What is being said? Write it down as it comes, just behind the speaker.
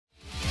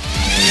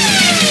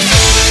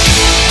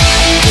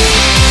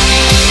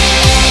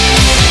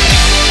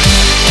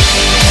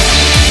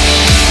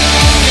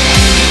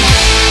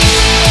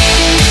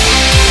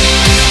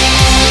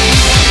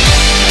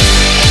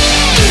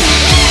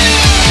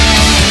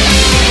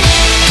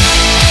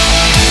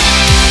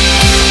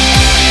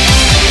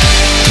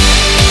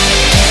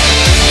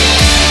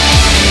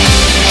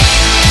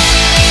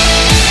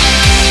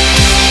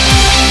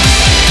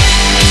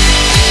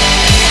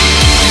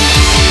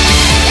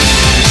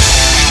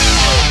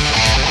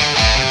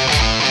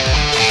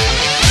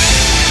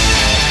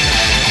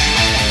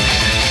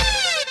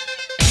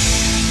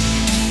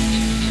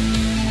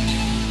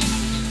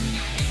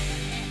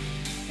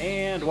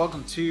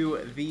welcome to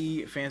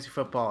the Fantasy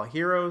Football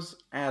Heroes.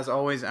 As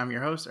always, I'm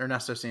your host,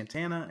 Ernesto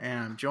Santana, and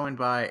I'm joined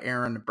by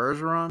Aaron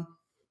Bergeron.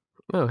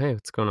 Oh, hey,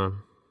 what's going on?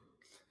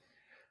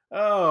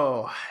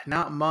 Oh,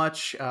 not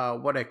much.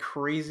 What a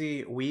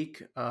crazy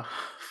week of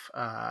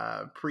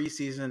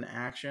preseason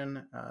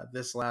action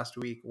this last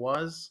week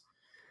was.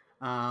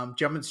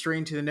 Jumping straight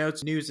into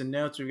the news and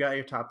notes, we've got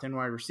your top 10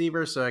 wide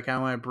receivers, so I kind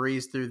of want to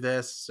breeze through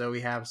this so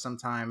we have some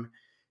time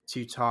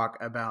to talk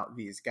about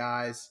these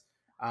guys.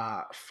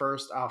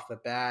 First off the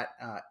bat,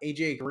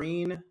 AJ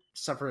Green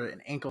suffered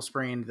an ankle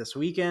sprain this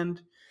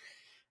weekend.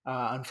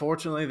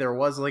 Unfortunately, there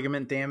was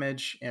ligament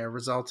damage. It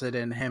resulted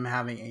in him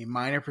having a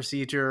minor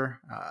procedure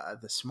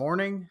this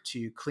morning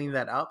to clean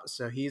that up.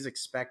 So he's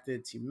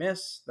expected to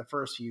miss the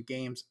first few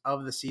games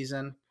of the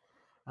season.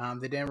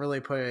 They didn't really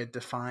put a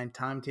defined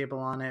timetable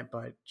on it,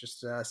 but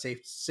just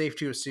safe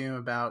to assume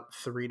about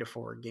 3 to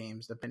 4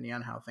 games, depending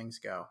on how things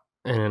go.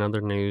 And in other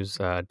news,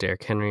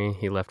 Derrick Henry,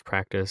 he left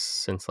practice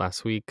since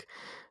last week.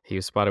 He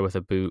was spotted with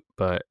a boot,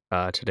 but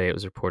today it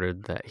was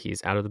reported that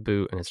he's out of the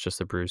boot and it's just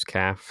a bruised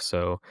calf.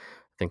 So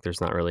I think there's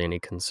not really any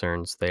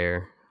concerns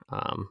there.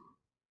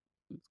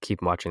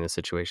 Keep watching the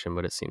situation,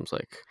 but it seems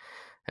like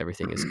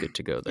everything is good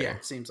to go there. Yeah,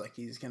 it seems like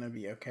he's going to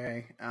be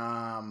okay.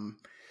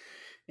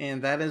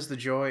 And that is the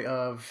joy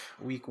of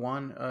week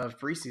 1 of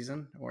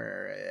preseason,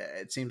 where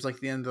it seems like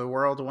the end of the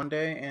world one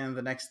day, and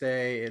the next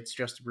day it's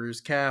just a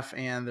bruised calf,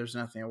 and there's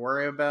nothing to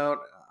worry about,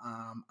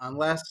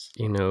 unless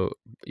you know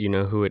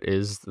who it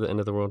is the end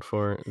of the world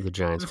for? The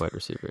Giants wide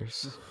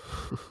receivers.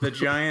 The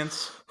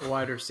Giants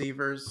wide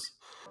receivers.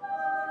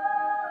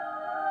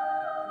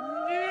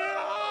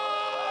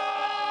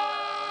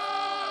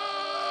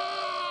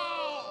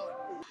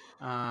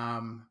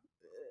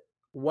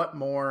 What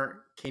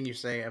more can you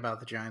say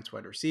about the Giants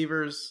wide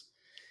receivers?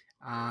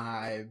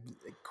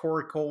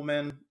 Corey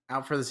Coleman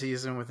out for the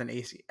season with an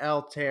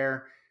ACL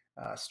tear.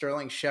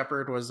 Sterling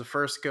Shepard was the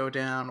first go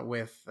down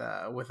with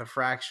a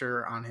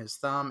fracture on his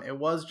thumb. It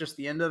was just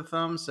the end of the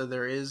thumb, so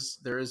there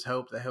is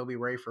hope that he'll be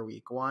ready for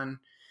week 1.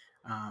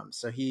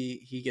 So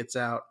he gets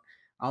out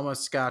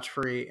almost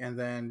scotch-free, and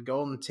then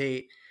Golden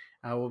Tate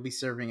will be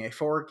serving a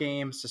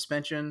 4-game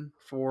suspension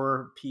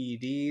for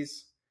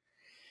PEDs.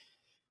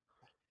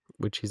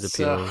 Which he's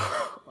appealing.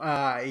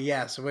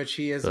 Yes, which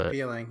he is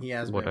appealing. He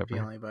has been whatever.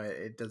 appealing, but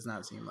it does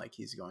not seem like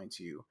he's going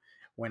to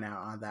win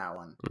out on that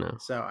one. No.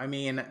 So, I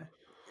mean,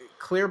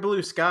 clear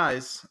blue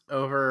skies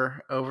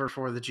over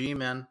for the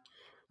G-men,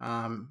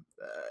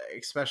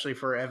 especially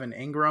for Evan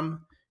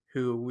Ingram,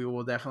 who we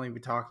will definitely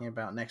be talking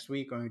about next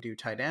week when we do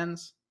tight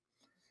ends.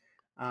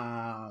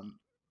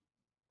 It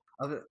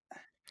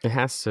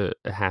has to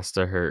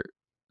hurt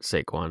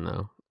Saquon,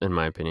 though, in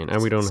my opinion.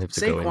 And we don't have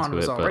to Saquon go into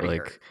was it, but like,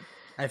 hurt.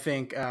 I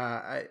think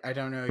I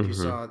don't know if you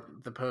saw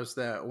the post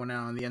that went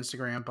out on the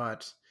Instagram,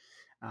 but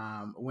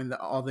when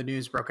all the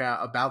news broke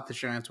out about the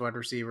Giants wide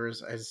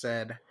receivers, I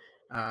said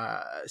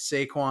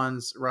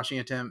Saquon's rushing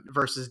attempt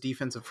versus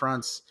defensive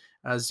fronts,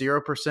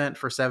 0%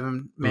 for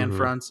 7-man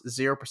fronts,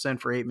 0%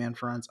 for 8-man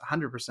fronts,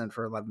 100%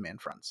 for 11-man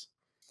fronts.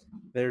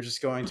 They're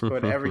just going to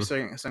put every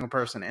single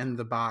person in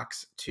the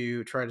box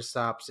to try to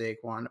stop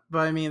Saquon. But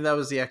I mean, that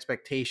was the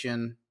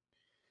expectation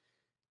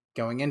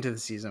going into the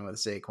season with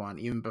Saquon,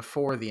 even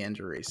before the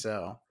injury.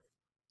 So,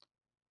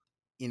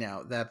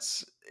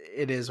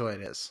 it is what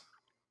it is.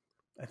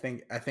 I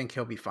think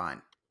he'll be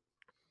fine.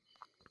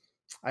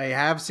 I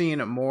have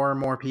seen more and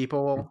more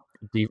people.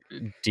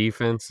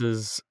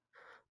 Defenses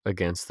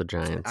against the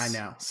Giants. I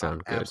know.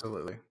 Sound good.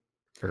 Absolutely.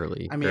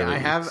 Early. I mean, early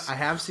I weeks.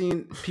 have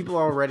seen people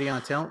already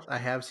on tilt. I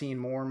have seen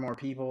more and more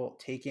people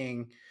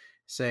taking,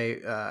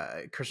 say,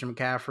 Christian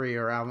McCaffrey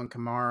or Alvin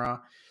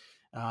Kamara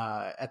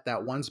at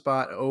that one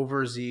spot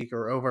over Zeke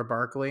or over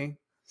Barkley.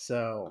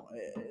 So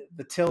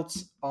the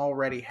tilt's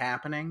already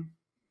happening,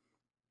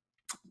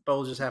 but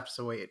we'll just have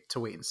to wait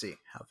and see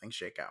how things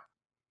shake out.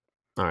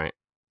 All right.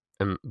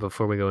 And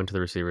before we go into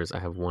the receivers, I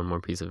have one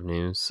more piece of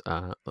news.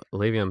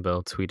 Le'Veon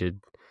Bell tweeted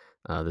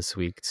this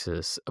week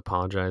to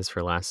apologize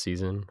for last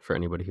season for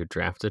anybody who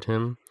drafted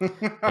him.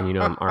 And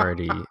I'm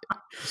already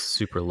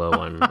super low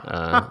on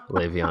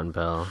Le'Veon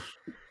Bell.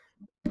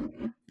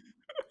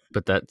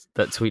 But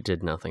that tweet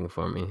did nothing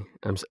for me.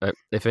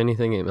 If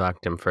anything, it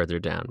knocked him further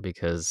down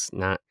because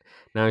now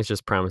he's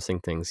just promising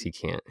things he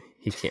can't.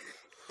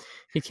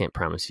 He can't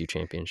promise you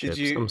championships.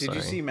 Did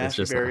you see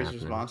Master Barry's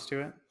response to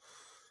it?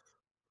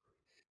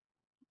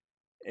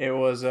 It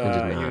was he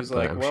was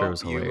like, well,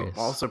 you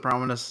also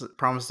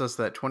promised us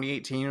that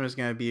 2018 was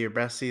going to be your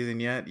best season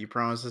yet. You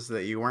promised us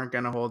that you weren't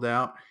going to hold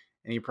out,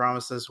 and you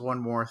promised us one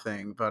more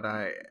thing. But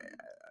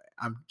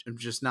I'm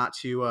just not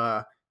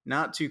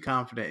too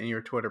confident in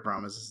your Twitter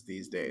promises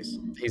these days.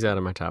 He's out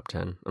of my top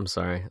 10. I'm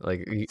sorry.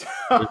 Like,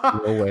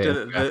 no way.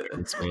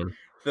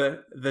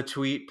 The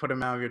tweet put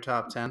him out of your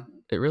top 10.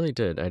 It really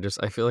did.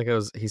 I feel like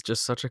he's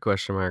just such a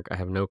question mark. I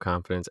have no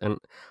confidence. And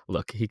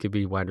look, he could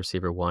be wide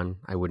receiver 1.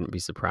 I wouldn't be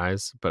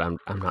surprised, but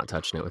I'm not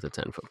touching it with a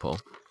 10-foot pole.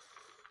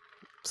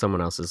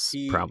 Someone else's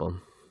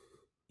problem.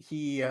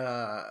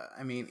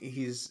 I mean,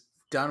 he's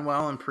done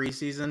well in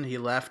preseason. He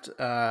left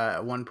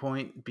at one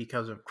point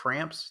because of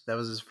cramps. That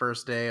was his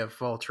first day of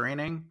full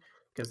training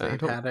because I they've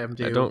don't had him I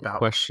do don't about.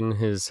 question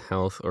his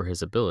health or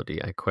his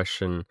ability. I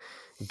question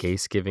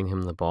Gase giving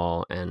him the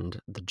ball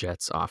and the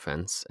Jets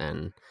offense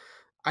and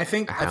I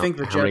think the how many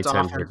Jets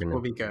times they're offense gonna.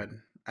 will be good.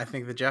 I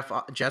think the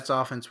Jets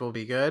offense will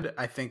be good.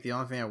 I think the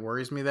only thing that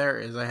worries me there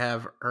is I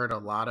have heard a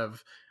lot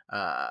of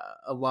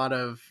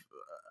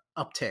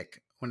uptick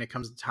when it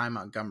comes to Ty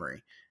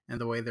Montgomery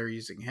and the way they're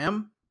using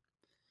him.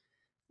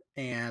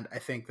 And I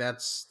think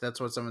that's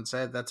what someone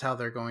said. That's how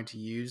they're going to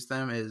use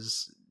them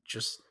is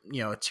just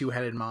a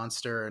two-headed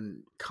monster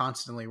and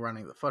constantly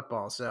running the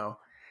football. So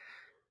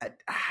I,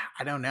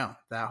 I don't know.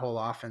 That whole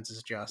offense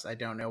is just I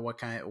don't know what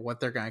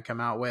they're going to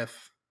come out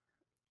with,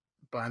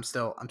 but I'm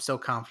still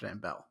confident in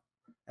Bell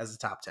as a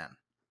top 10.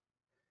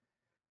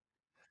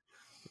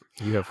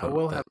 You have I fun with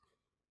will that.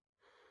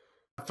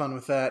 have fun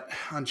with that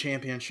on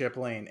championship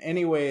lane.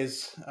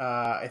 Anyways,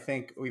 I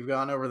think we've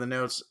gone over the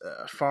notes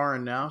far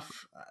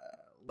enough.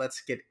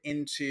 Let's get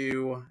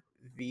into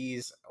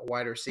these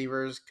wide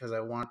receivers because I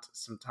want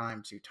some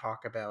time to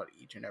talk about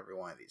each and every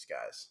one of these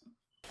guys.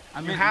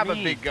 You have a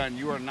big gun.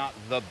 You are not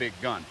the big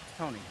gun.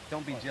 Tony,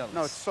 don't be jealous.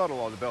 No, it's subtle,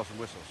 all the bells and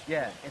whistles.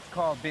 Yeah, it's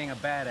called being a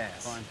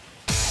badass. Fine.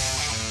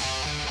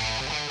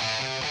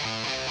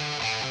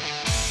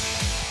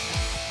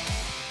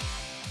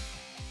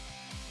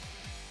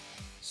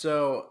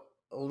 So,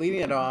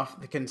 leading it off,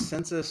 the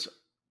consensus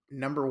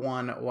number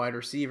one wide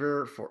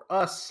receiver for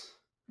us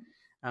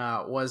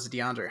was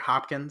DeAndre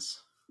Hopkins.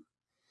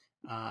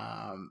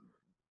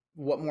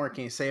 What more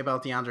can you say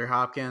about DeAndre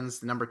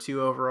Hopkins? The number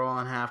 2 overall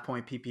on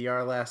half-point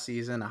PPR last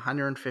season,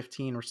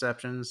 115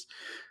 receptions,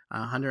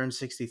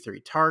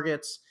 163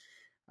 targets,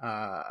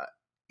 and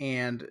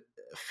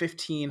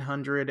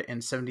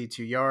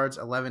 1,572 yards,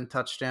 11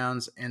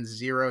 touchdowns, and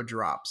 0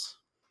 drops.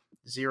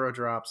 0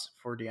 drops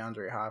for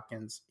DeAndre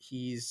Hopkins.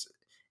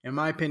 In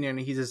my opinion,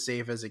 he's as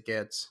safe as it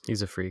gets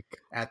He's a freak.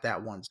 at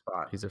that one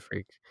spot. He's a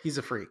freak. He's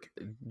a freak.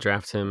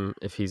 Draft him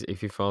if he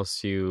falls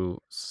to you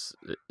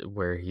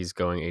where he's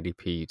going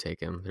ADP. You take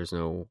him. There's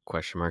no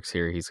question marks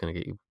here. He's gonna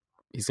get you.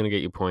 He's gonna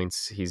get you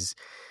points. He's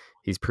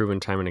proven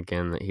time and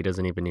again that he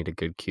doesn't even need a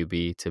good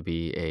QB to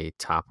be a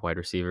top wide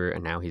receiver.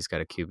 And now he's got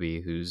a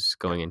QB who's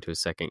going Yep. into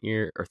his second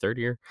year or third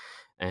year.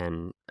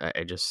 And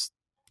I just,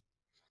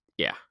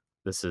 yeah,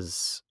 this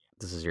is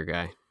your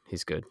guy.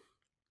 He's good.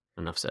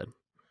 Enough said.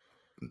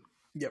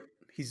 Yep.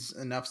 He's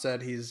enough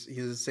said. He's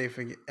as safe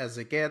as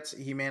it gets.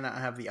 He may not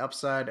have the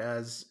upside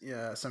as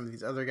some of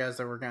these other guys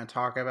that we're going to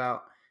talk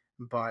about,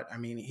 but I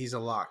mean, he's a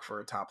lock for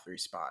a top 3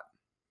 spot.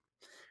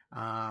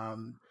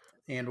 And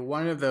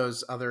one of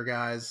those other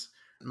guys,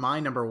 my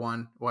number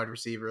 1 wide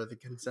receiver, the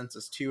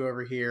consensus 2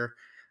 over here,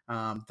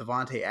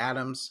 Devontae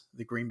Adams,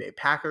 the Green Bay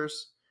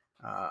Packers,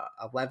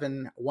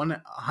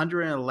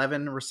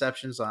 111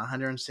 receptions on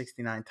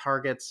 169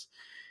 targets,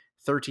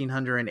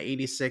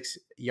 1,386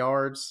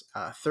 yards,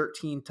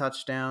 13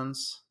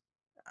 touchdowns.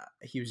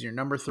 He was your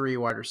number 3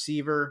 wide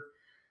receiver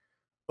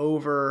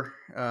over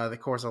the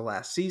course of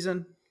last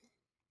season.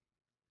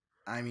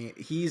 I mean,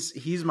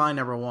 he's my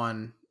number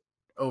 1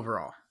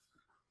 overall.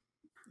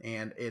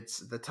 And it's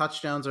the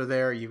touchdowns are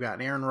there. You've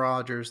got Aaron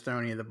Rodgers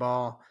throwing you the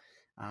ball.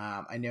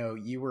 I know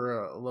you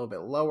were a little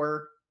bit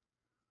lower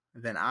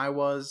than I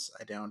was.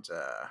 I don't.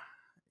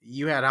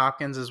 You had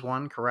Hopkins as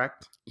 1,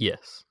 correct?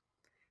 Yes.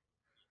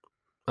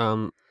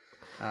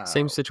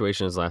 Same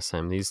situation as last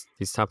time. These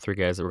top 3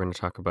 guys that we're going to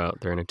talk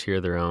about, they're in a tier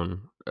of their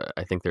own.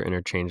 I think they're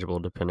interchangeable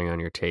depending on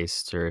your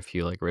tastes or if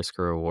you like risk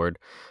or reward.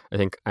 I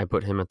think I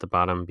put him at the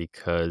bottom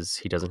because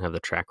he doesn't have the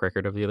track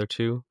record of the other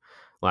 2.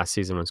 Last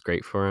season was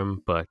great for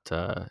him, but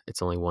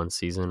it's only one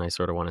season. I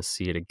sort of want to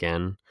see it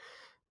again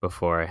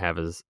before I have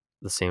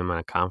the same amount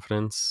of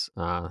confidence.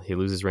 He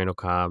loses Randall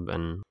Cobb,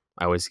 and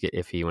I always get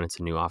iffy when it's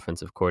a new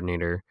offensive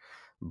coordinator.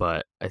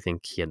 But I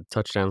think he had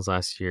touchdowns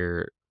last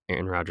year.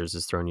 Aaron Rodgers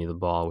is throwing you the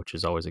ball, which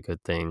is always a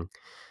good thing.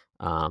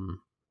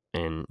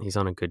 And he's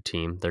on a good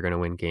team. They're going to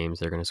win games.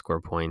 They're going to score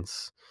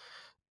points.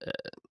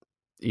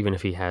 Even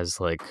if he has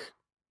like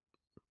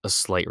a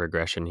slight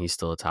regression, he's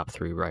still a top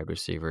 3 wide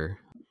receiver.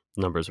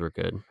 Numbers were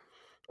good.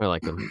 I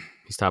like him.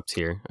 He's top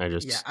tier. I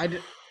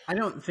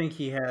don't think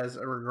he has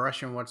a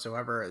regression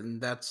whatsoever, and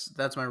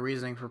that's my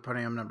reasoning for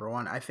putting him number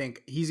 1. I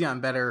think he's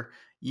gotten better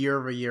year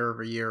over year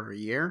over year over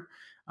year.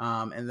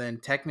 And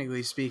then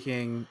technically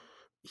speaking,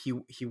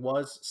 he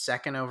was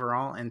 2nd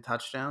overall in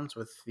touchdowns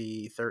with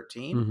the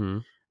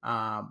 13.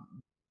 Mm-hmm.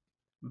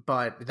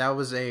 But that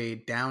was a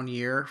down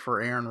year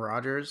for Aaron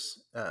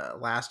Rodgers.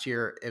 Last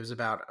year, it was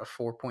about a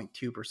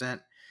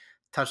 4.2%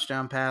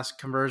 touchdown pass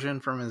conversion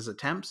from his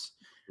attempts.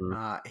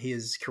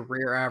 His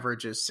career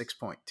average is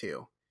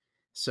 6.2.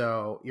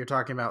 So you're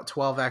talking about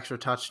 12 extra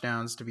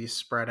touchdowns to be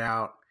spread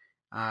out.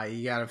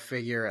 You got to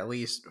figure at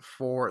least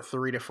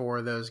 3 to 4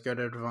 of those go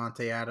to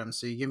Devontae Adams.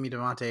 So you give me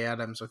Devontae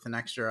Adams with an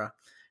extra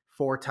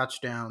 4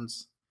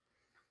 touchdowns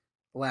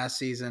last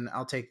season.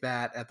 I'll take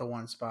that at the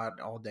 1 spot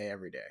all day,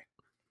 every day.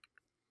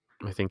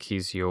 I think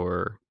he's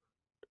your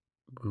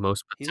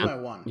most He's potential.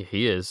 my one. Yeah,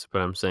 he is,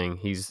 but I'm saying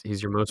he's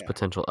your most Yeah.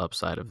 potential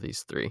upside of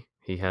these three.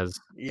 He has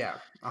Yeah,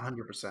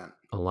 100%.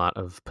 a lot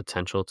of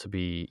potential to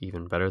be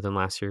even better than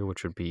last year,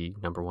 which would be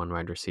number one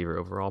wide receiver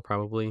overall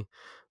probably.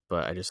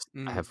 But I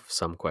Mm, have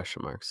some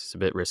question marks. It's a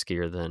bit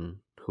riskier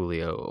than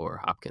Julio or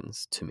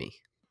Hopkins to me.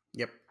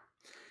 yep.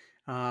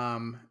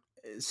 Um,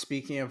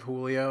 Speaking of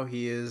Julio,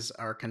 he is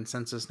our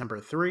consensus number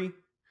 3,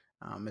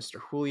 Mr.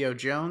 Julio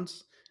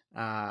Jones.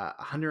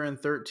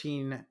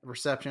 113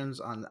 receptions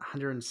on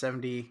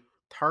 170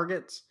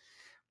 targets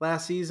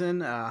last season,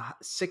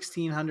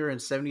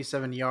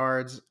 1,677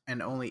 yards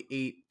and only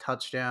 8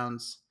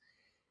 touchdowns.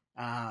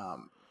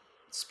 Um,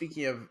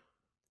 Speaking of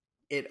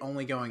it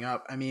only going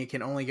up, I mean, it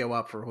can only go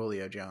up for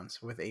Julio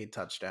Jones with 8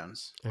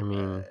 touchdowns. I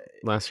mean,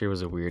 last year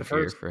was a The weird year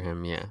first, for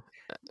him. Yeah,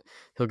 Uh,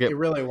 he'll get it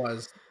really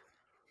was.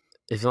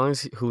 as long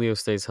as Julio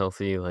stays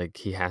healthy. Like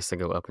he has to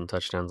go up in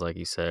touchdowns, like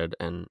you said,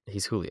 and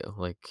he's Julio.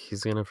 Like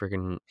he's gonna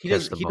freaking He catch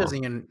does. the He ball. doesn't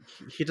even.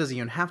 He doesn't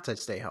even have to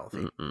stay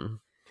healthy. Mm-mm.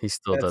 He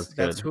still does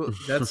good.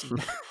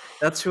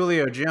 That's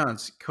Julio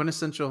Jones.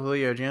 Quintessential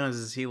Julio Jones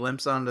is he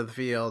limps onto the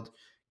field,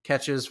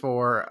 catches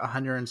for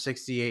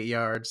 168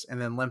 yards,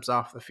 and then limps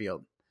off the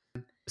field.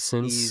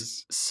 since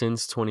He's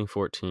since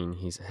 2014,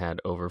 he's had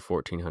over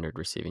 1,400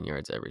 receiving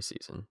yards every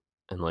season.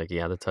 And like,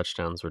 yeah, the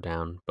touchdowns were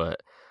down,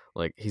 but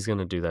like he's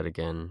gonna do that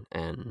again,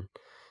 and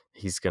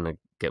he's gonna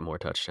get more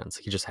touchdowns.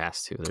 He just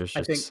has to. It I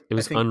was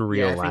think yeah,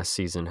 unreal I think last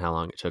season how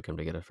long it took him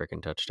to get a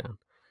freaking touchdown.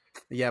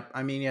 yep.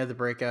 I mean, you had the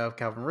breakout of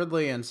Calvin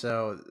Ridley, and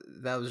so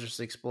that was just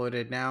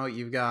exploited. Now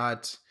you've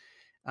got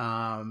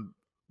um,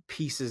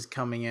 pieces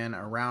coming in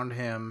around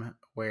him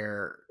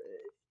where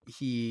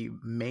he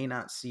may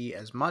not see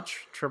as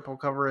much triple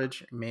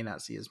coverage, may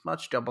not see as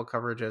much double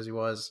coverage as he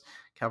was.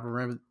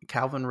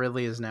 Calvin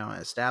Ridley is now an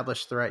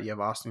established threat. You have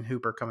Austin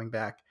Hooper coming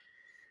back.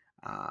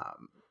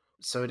 Um,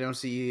 so I don't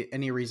see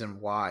any reason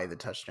why the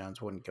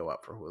touchdowns wouldn't go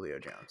up for Julio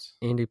Jones.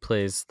 Andy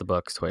plays the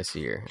Bucks twice a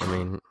year. I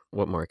mean,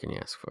 what more can you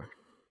ask for?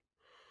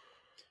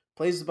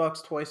 Plays the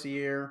Bucks twice a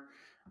year.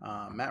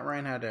 Matt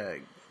Ryan had a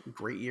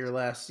great year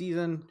last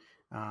season.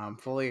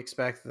 Fully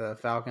expect the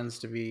Falcons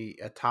to be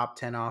a top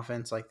 10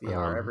 offense like they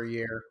are Um, every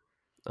year.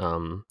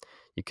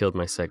 you killed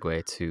my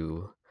segue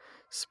to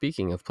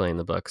speaking of playing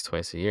the Bucks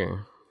twice a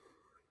year.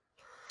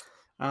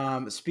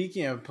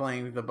 Speaking of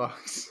playing the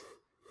Bucks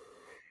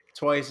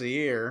twice a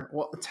year,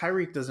 well,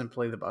 Tyreek doesn't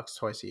play the Bucks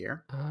twice a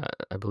year.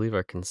 I believe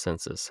our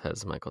consensus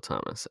has Michael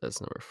Thomas as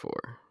number 4.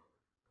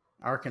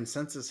 Our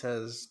consensus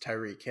has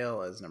Tyreek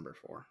Hill as number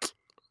 4.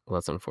 Well,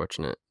 that's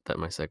unfortunate that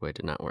my segue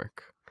did not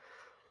work.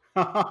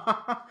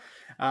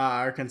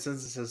 Our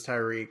consensus has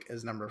Tyreek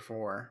as number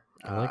 4.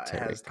 I like It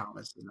has Tyreek.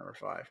 Thomas as number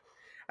 5.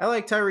 I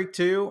like Tyreek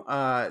too.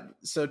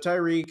 So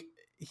Tyreek,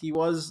 he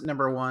was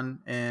number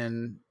 1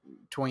 in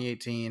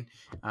 2018.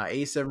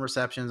 87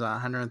 receptions on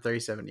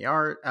 137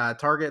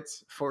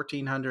 targets,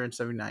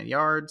 1,479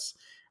 yards,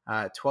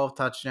 12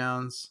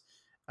 touchdowns,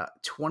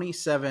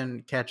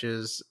 27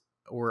 catches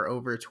were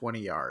over 20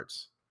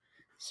 yards.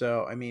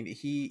 So I mean,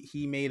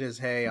 he made his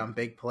hay on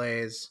big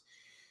plays.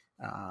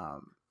 I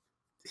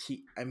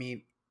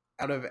mean,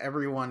 out of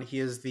everyone, he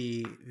is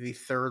the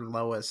third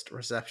lowest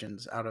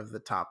receptions out of the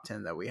top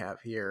 10 that we have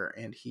here,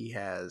 and he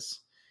ended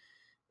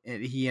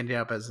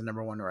up as the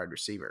number 1 wide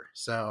receiver.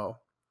 So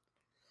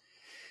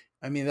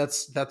I mean,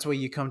 that's what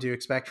you come to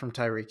expect from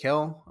Tyreek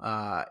Hill.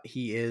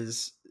 He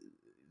is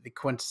the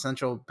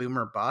quintessential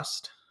boomer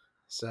bust.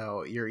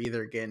 So you're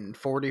either getting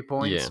 40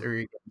 points Yeah. or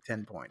you're getting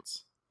 10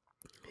 points.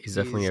 He's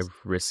definitely a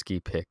risky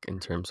pick in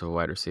terms of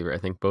wide receiver. I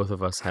think both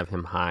of us have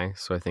him high,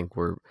 so I think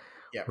we're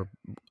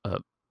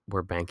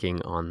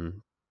banking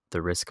on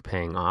the risk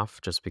paying off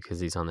just because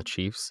he's on the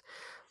Chiefs.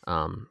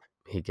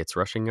 He gets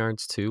rushing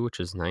yards too, which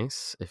is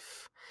nice.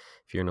 If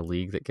you're in a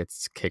league that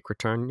gets kick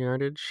return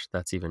yardage,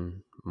 that's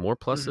even more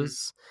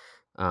pluses.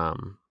 I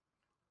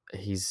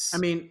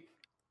mean,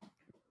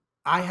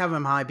 I have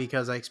him high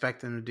because I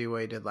expect him to do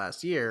what he did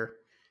last year,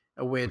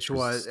 which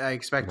was I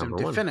expect him number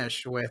to 1.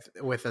 finish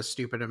with a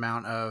stupid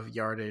amount of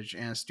yardage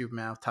and a stupid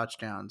amount of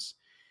touchdowns.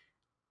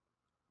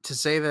 To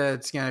say that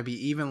it's going to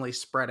be evenly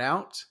spread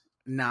out,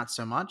 not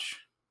so much.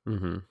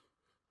 Mm-hmm.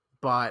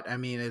 But I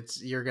mean,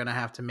 you're going to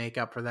have to make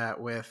up for that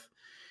with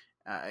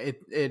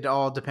it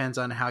all depends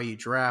on how you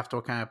draft,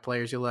 what kind of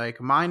players you like.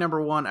 My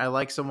number 1, I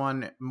like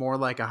someone more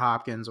like a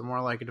Hopkins or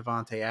more like a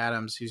Devontae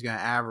Adams who's going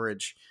to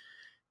average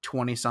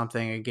 20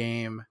 something a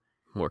game,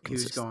 More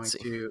who's going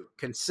consistency. to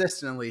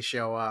consistently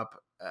show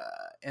up,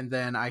 and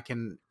then I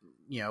can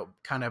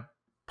kind of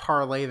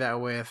parlay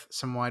that with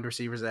some wide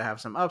receivers that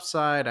have some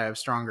upside. I have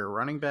stronger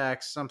running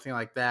backs, something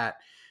like that.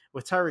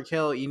 With Tyreek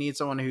Hill, you need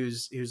someone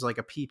who's like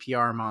a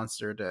PPR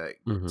monster to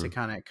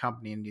kind of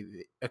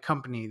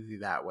accompany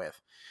that with.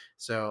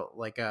 So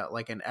like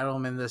an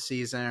Edelman this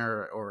season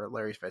or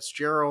Larry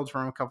Fitzgerald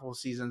from a couple of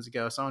seasons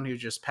ago, someone who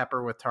just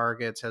pepper with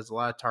targets, has a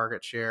lot of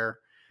target share,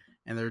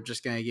 and they're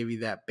just going to give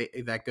you that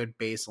good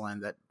baseline,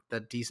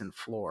 that decent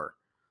floor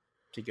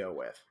to go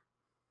with.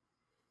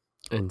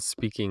 And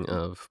speaking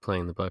of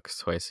playing the Bucks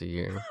twice a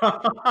year,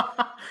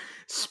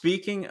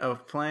 Speaking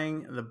of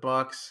playing the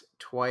Bucks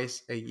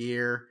twice a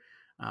year,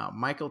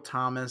 Michael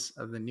Thomas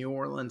of the New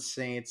Orleans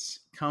Saints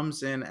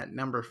comes in at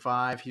number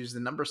 5. He was the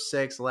number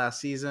 6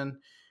 last season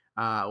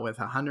with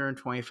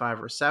 125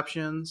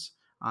 receptions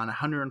on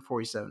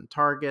 147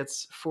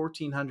 targets,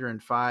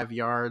 1,405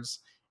 yards,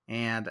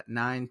 and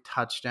 9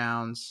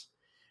 touchdowns.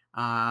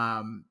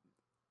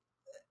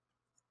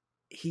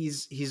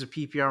 He's a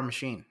PPR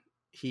machine.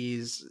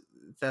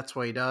 That's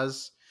what he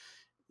does.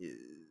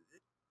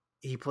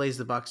 He plays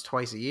the Bucks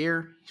twice a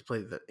year.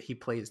 He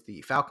plays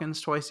the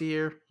Falcons twice a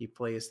year. He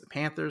plays the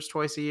Panthers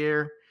twice a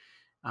year.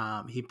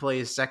 He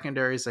plays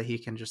secondaries that he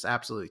can just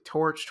absolutely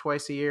torch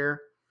twice a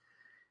year.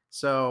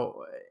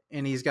 So,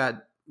 and he's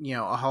got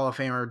a Hall of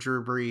Famer,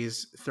 Drew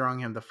Brees, throwing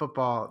him the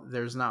football.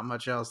 There's not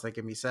much else that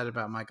can be said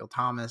about Michael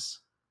Thomas.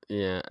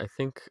 Yeah, I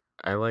think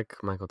I like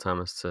Michael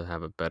Thomas to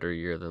have a better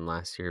year than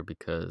last year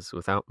because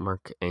without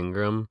Mark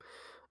Ingram,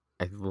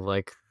 I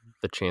like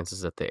the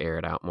chances that they air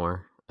it out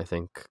more. I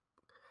think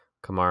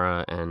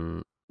Kamara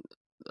and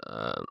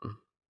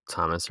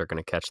Thomas are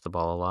going to catch the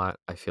ball a lot.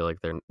 I feel like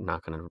they're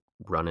not going to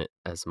run it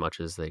as much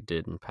as they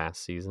did in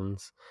past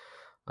seasons.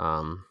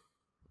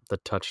 The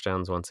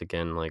touchdowns, once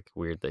again, like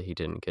weird that he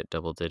didn't get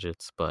double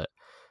digits, but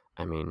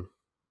I mean,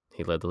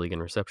 he led the league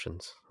in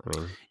receptions. I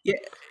mean,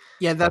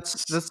 yeah,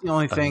 that's the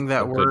only thing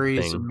that good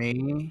worries thing.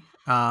 me.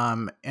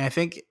 And I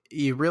think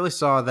you really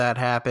saw that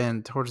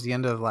happen towards the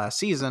end of last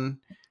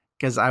season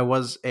because I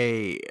was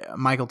a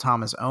Michael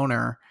Thomas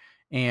owner,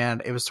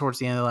 and it was towards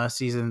the end of last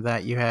season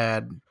that you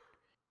had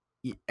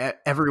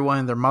everyone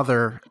and their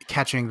mother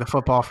catching the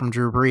football from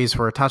Drew Brees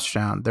for a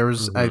touchdown. There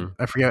was I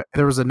forget,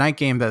 there was a night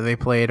game that they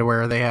played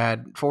where they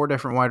had 4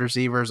 different wide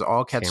receivers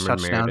all catch Cameron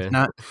touchdowns.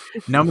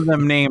 Meredith. None of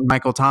them named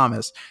Michael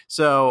Thomas.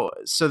 So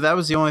that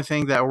was the only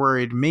thing that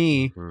worried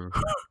me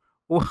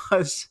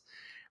was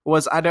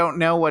I don't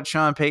know what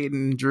Sean Payton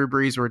and Drew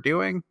Brees were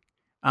doing,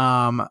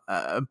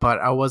 but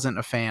I wasn't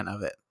a fan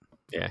of it.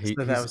 Yeah, he's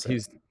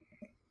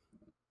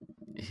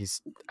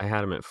I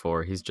had him at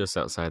 4. He's just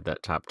outside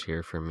that top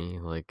tier for me.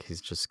 Like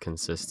he's just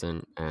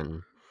consistent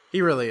and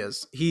he really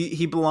is.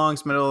 He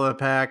belongs middle of the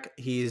pack.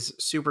 He's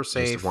super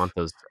safe. Just want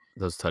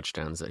those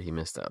touchdowns that he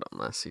missed out on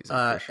last season.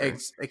 For sure.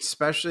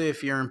 Especially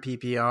if you're in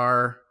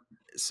PPR.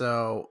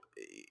 So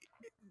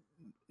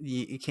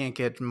you can't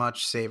get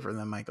much safer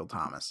than Michael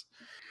Thomas.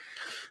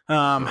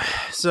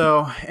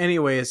 So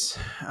anyways,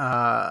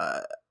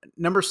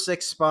 number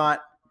 6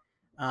 spot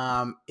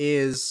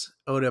is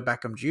Odell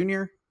Beckham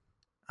Jr.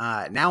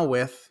 Now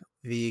with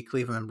the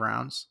Cleveland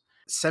Browns.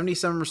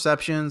 77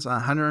 receptions,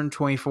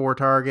 124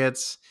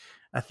 targets,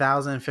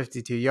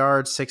 1,052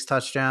 yards, 6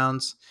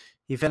 touchdowns.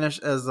 He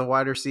finished as the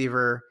wide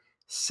receiver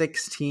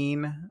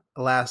 16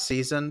 last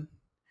season.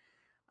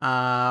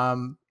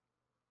 But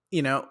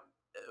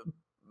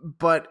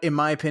in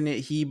my opinion,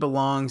 he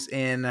belongs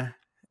in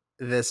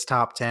this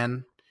top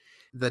 10.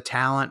 The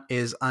talent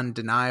is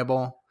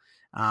undeniable.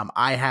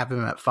 I have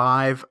him at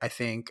 5. I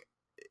think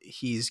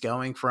he's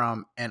going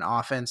from an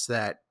offense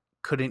that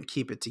couldn't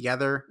keep it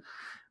together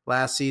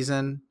last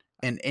season,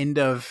 an end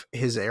of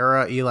his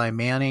era, Eli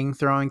Manning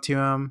throwing to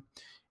him,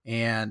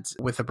 and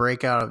with the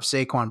breakout of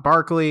Saquon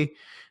Barkley.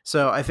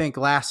 So I think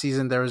last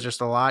season there was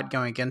just a lot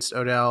going against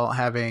Odell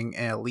having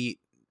an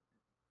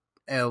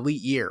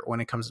elite year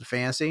when it comes to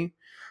fantasy.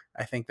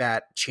 I think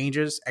that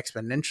changes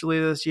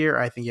exponentially this year.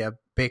 I think you have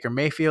Baker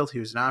Mayfield,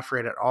 who's not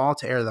afraid at all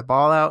to air the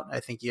ball out. I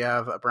think you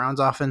have a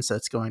Browns offense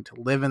that's going to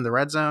live in the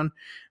red zone.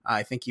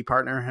 I think you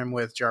partner him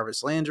with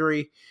Jarvis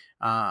Landry,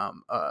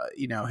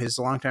 his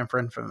longtime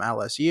friend from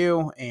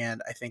LSU,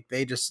 and I think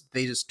they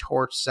just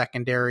torch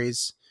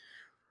secondaries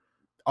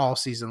all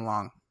season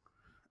long.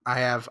 I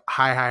have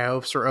high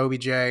hopes for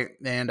OBJ,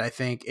 and I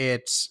think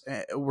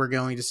we're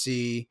going to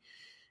see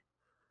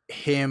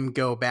him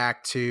go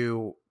back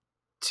to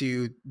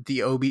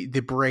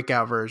the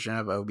breakout version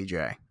of OBJ.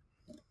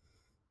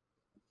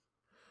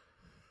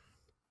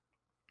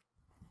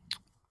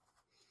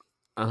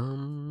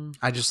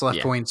 I just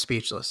left Wayne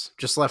speechless.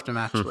 Just left him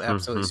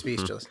absolutely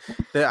speechless.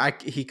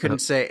 He couldn't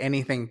say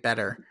anything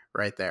better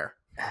right there.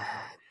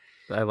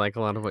 I like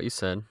a lot of what you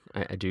said.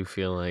 I do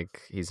feel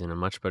like he's in a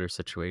much better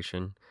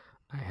situation.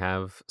 I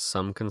have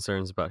some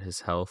concerns about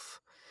his health.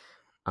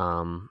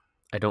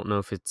 I don't know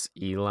if it's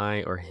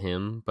Eli or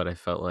him, but I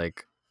felt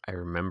like I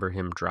remember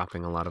him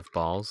dropping a lot of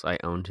balls. I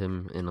owned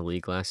him in a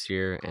league last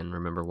year and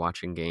remember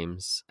watching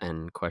games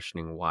and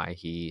questioning why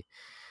he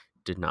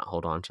did not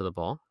hold on to the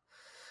ball.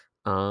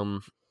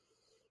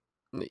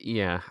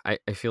 Yeah, I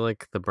feel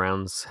like the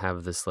Browns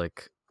have this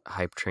like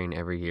hype train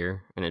every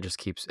year, and it just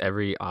keeps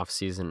every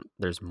offseason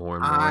there's more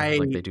and more.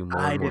 Like they do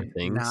more and more things.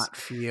 I did not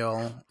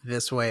feel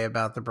this way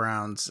about the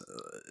Browns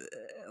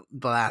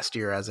last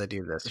year as I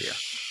do this year.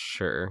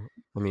 Sure.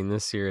 I mean,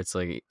 this year it's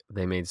like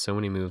they made so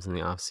many moves in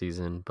the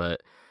offseason,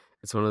 but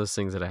it's one of those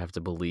things that I have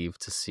to believe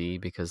to see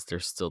because they're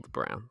still the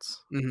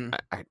Browns. Mm-hmm.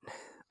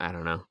 I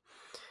don't know.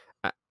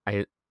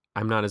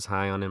 I'm not as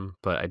high on him,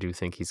 but I do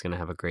think he's going to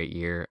have a great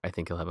year. I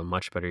think he'll have a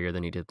much better year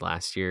than he did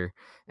last year,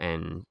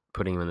 and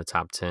putting him in the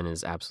top 10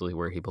 is absolutely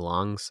where he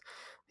belongs.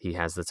 He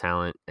has the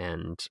talent,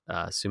 and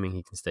assuming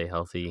he can stay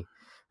healthy,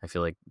 I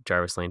feel like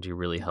Jarvis Landry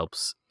really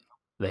helps.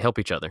 They help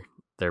each other.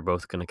 They're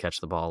both going to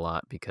catch the ball a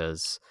lot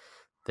because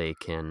they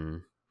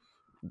can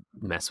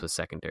mess with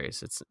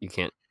secondaries. You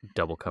can't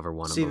double cover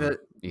one of See them. that,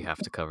 You have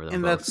to cover them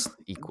and both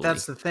equally.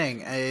 that's the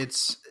thing.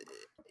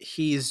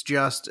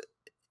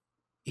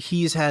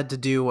 He's had to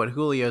do what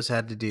Julio's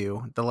had to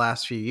do the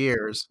last few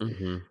years,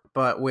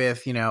 but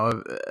with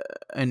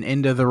an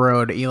end of the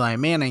road Eli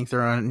Manning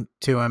thrown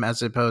to him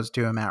as opposed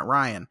to a Matt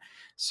Ryan.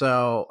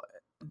 So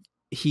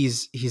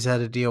he's had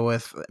to deal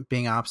with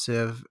being opposite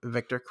of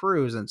Victor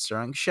Cruz and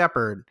Sterling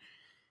Shepard,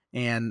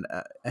 and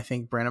I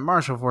think Brandon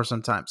Marshall for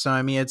some time. So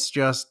I mean, it's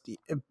just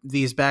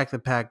these back the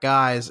pack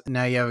guys.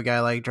 Now you have a guy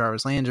like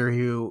Jarvis Landry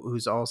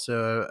who's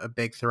also a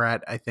big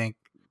threat. I think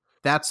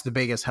that's the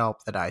biggest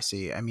help that I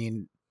see. I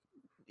mean,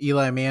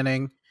 Eli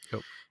Manning,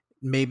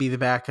 maybe the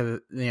back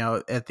of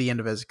at the end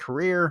of his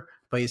career,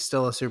 but he's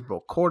still a Super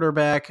Bowl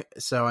quarterback.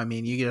 So I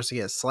mean, you just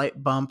get a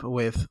slight bump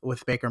with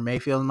Baker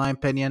Mayfield, in my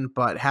opinion.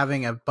 But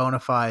having a bona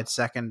fide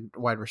second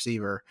wide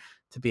receiver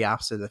to be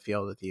opposite the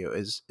field with you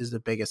is the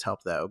biggest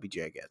help that OBJ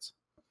gets.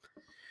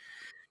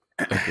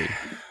 Agreed.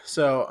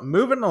 So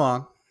moving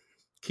along,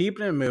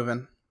 keeping it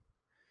moving.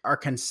 Our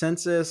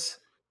consensus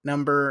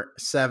number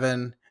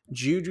 7,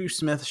 Juju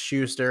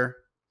Smith-Schuster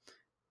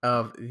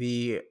of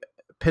the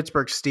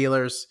Pittsburgh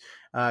Steelers,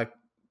 wide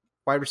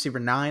receiver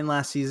 9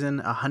 last season,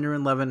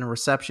 111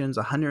 receptions,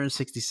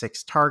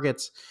 166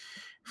 targets,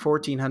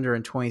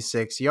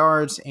 1,426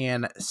 yards,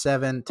 and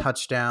 7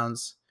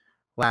 touchdowns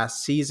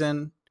last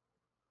season.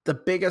 The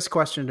biggest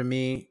question to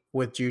me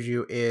with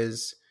Juju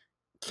is,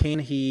 can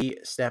he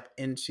step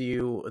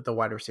into the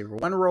wide receiver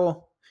 1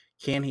 role?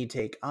 Can he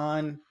take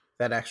on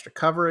that extra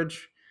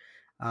coverage?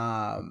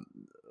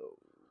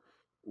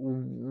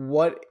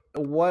 What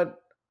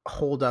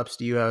holdups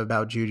do you have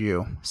about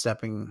Juju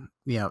stepping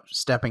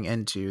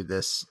into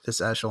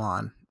this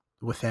echelon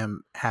with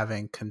him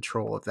having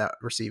control of that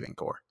receiving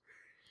core?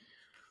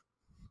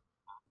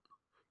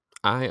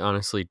 I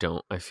honestly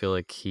don't. I feel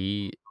like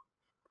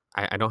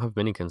I don't have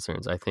many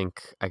concerns. I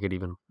think I could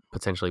even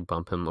potentially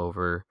bump him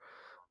over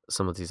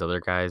some of these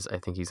other guys. I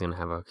think he's going to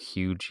have a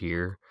huge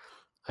year.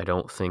 I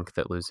don't think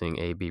that losing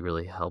AB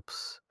really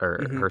helps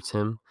or hurts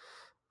him.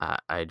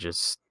 I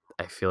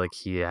feel like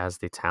he has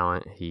the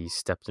talent. He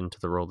stepped into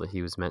the role that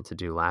he was meant to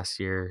do last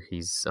year.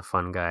 He's a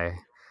fun guy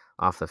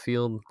off the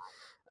field.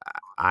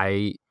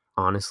 I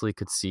honestly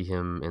could see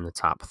him in the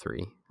top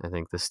 3. I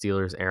think the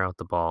Steelers air out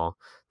the ball,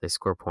 they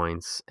score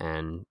points,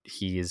 and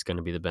he is going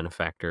to be the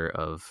benefactor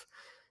of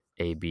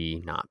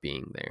AB not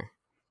being there.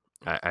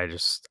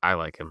 I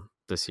like him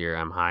this year.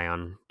 I'm high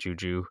on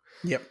Juju.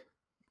 Yep.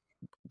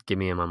 Give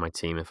me him on my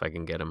team if I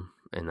can get him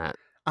in that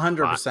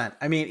 100%.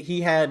 I mean,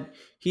 he had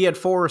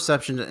 4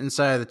 receptions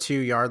inside of the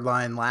 2-yard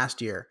line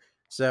last year.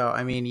 So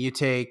I mean, you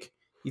take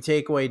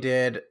away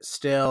did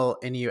still,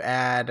 and you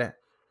add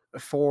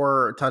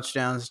 4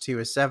 touchdowns to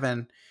his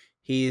 7.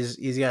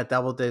 He's got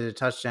double-digit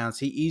touchdowns.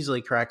 He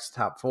easily cracks the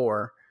top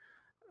 4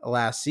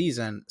 last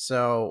season.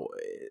 So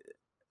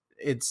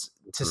it's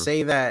to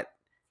say that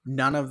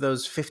none of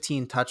those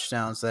 15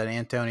 touchdowns that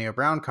Antonio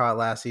Brown caught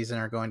last season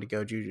are going to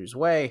go Juju's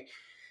way.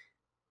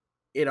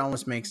 It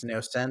almost makes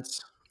no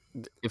sense.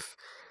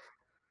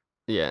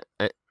 The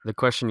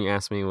question you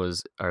asked me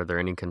was, are there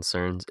any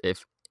concerns?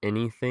 If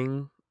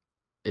anything,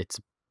 it's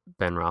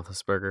Ben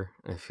Roethlisberger.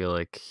 I feel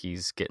like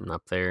he's getting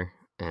up there,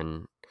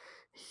 and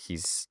he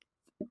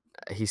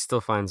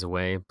still finds a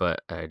way,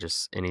 but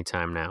just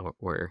anytime now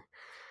we're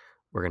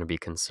going to be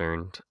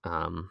concerned.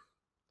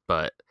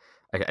 But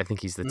I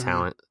think he's the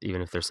talent.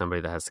 Even if there's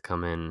somebody that has to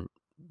come in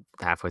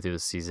halfway through the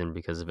season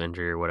because of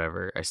injury or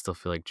whatever, I still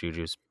feel like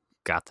Juju's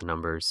got the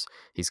numbers.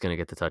 He's going to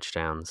get the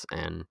touchdowns,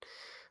 and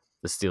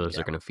the Steelers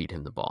are going to feed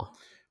him the ball.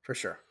 For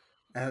sure.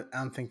 I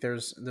don't think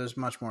there's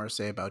much more to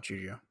say about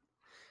Juju.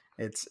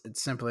 It's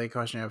simply a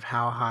question of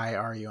how high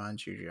are you on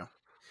Juju?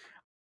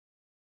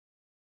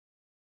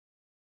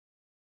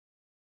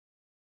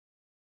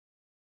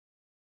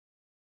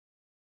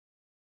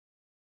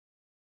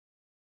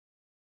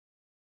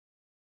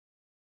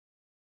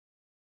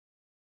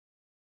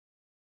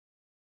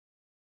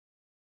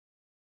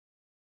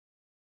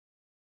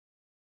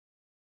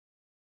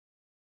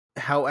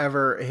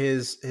 However,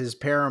 his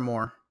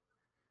paramour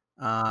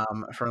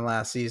from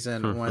last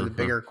season, one of the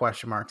bigger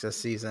question marks this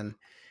season,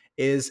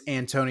 is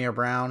Antonio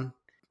Brown.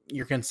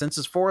 Your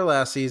consensus for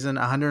last season: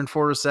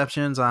 104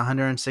 receptions,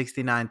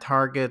 169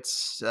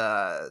 targets,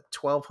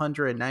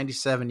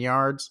 1,297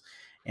 yards,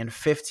 and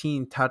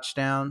 15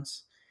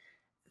 touchdowns.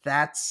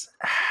 That's,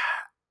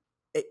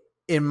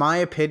 in my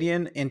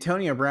opinion,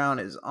 Antonio Brown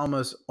is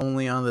almost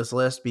only on this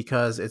list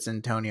because it's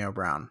Antonio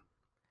Brown.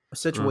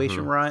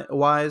 Situation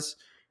wise,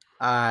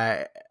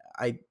 I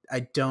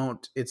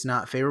don't. It's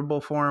not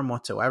favorable for him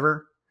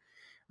whatsoever.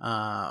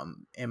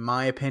 In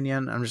my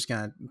opinion, I'm just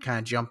gonna kind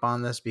of jump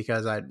on this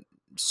because I'm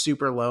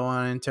super low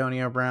on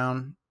Antonio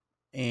Brown.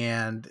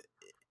 and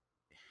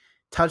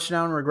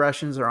touchdown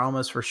regressions are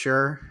almost for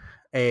sure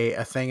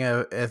a thing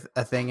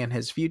in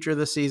his future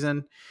this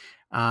season.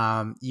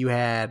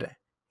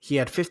 He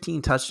had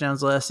 15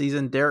 touchdowns last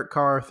season. Derek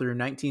Carr threw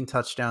 19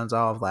 touchdowns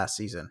all of last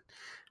season.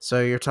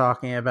 So you're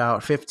talking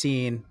about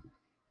 15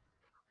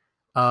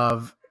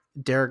 of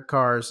Derek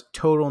Carr's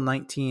total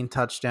 19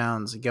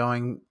 touchdowns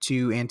going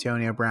to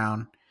Antonio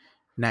Brown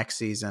next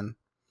season.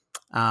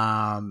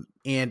 And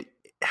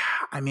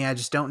I mean, I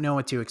just don't know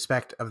what to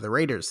expect of the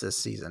Raiders this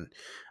season.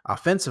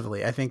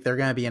 Offensively, I think they're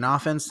going to be an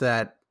offense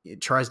that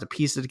tries to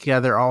piece it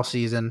together all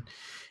season.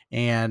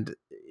 And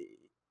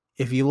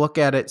if you look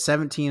at it,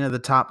 17 of the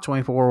top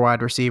 24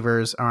 wide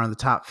receivers are on the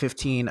top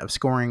 15 of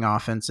scoring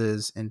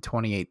offenses in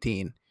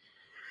 2018.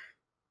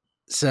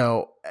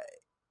 So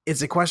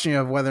it's a question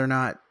of whether or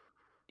not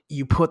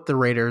you put the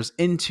Raiders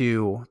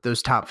into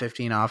those top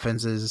 15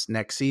 offenses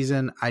next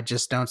season. I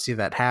just don't see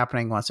that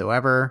happening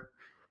whatsoever.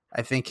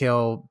 I think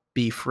he'll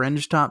be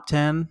fringe top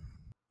 10.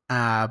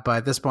 But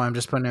at this point, I'm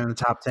just putting him in the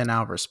top 10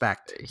 out of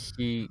respect.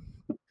 He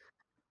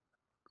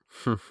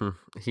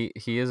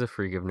he is a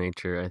freak of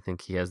nature. I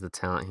think he has the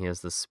talent. He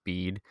has the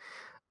speed.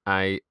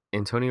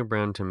 Antonio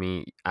Brown, to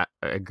me, I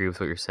agree with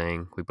what you're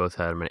saying. We both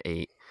had him at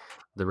 8.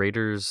 The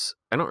Raiders,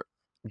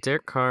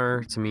 Derek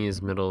Carr to me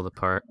is middle of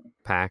the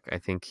pack. I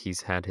think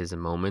he's had his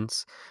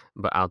moments,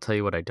 but I'll tell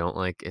you what I don't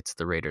like. It's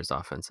the Raiders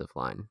offensive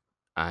line.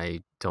 I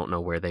don't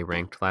know where they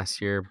ranked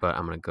last year, but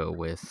I'm going to go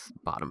with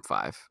bottom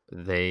 5.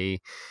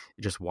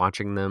 Just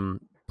watching them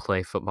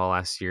play football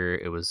last year,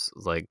 it was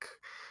like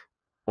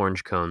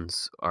orange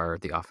cones are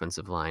the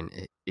offensive line.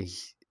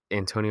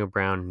 Antonio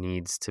Brown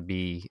needs to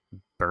be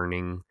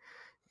burning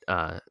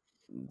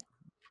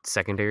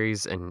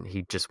secondaries, and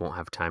he just won't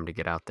have time to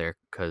get out there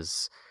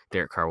because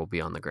Derek Carr will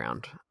be on the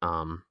ground.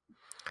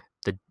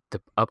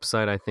 The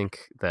upside, I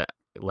think, that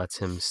lets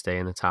him stay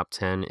in the top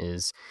 10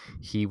 is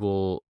he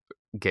will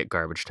get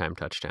garbage time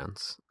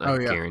touchdowns. I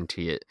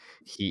guarantee it.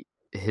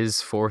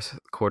 His fourth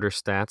quarter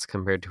stats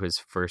compared to his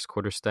first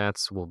quarter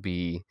stats will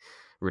be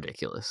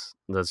ridiculous.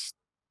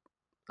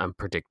 I'm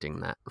predicting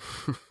that.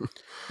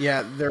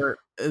 Yeah,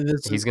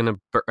 he's going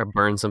to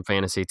burn some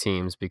fantasy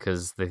teams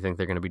because they think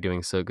they're going to be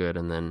doing so good,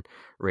 and then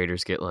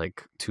Raiders get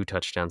like 2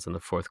 touchdowns in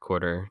the fourth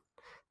quarter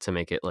to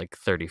make it like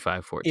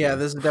 35-14. Yeah,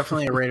 this is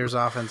definitely a Raiders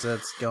offense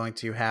that's going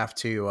to have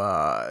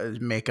to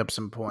make up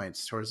some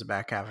points towards the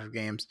back half of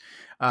games.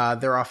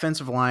 Their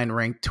offensive line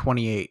ranked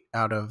 28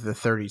 out of the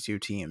 32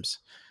 teams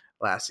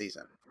last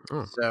season.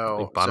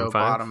 So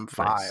bottom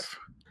 5.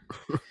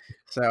 Nice.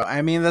 So,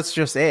 I mean, that's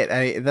just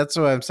it. That's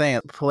what I'm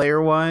saying.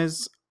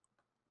 Player-wise,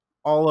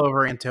 all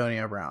over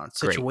Antonio Brown.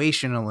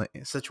 Situationally,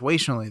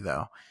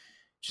 though,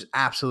 just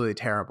absolutely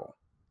terrible.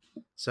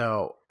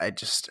 So, I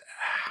just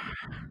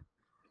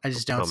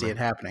don't see it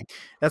happening.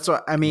 That's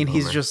what I mean.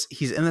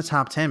 He's in the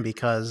top 10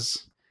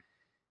 because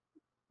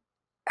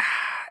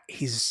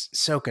he's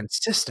so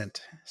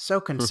consistent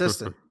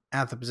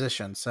at the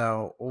position.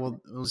 So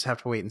we'll just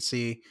have to wait and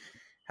see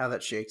how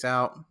that shakes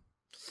out.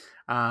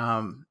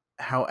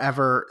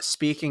 However,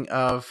 speaking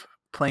of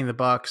playing the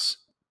Bucs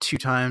 2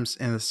 times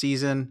in the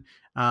season,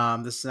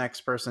 this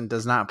next person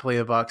does not play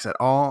the Bucs at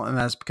all, and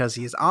that's because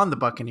he's on the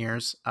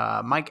Buccaneers.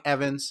 Mike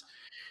Evans,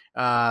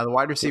 the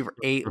wide receiver,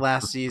 8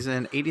 last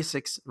season,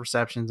 86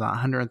 receptions on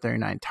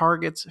 139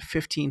 targets,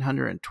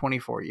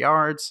 1,524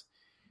 yards,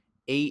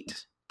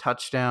 8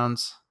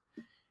 touchdowns.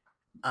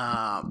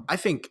 I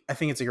think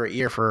it's a great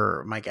year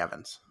for Mike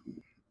Evans.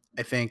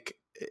 I think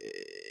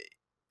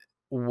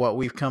what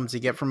we've come to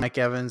get from Mike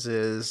Evans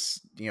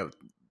is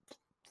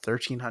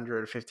 1,300 or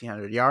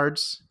 1,500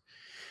 yards.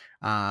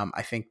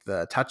 I think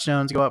the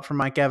touchdowns go up for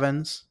Mike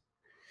Evans.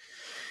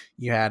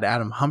 You had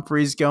Adam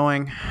Humphries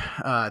going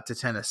to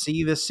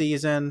Tennessee this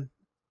season.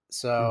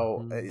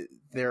 So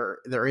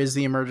there is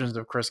the emergence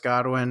of Chris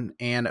Godwin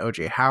and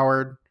O.J.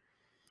 Howard.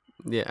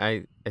 Yeah,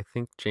 I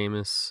think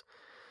Jameis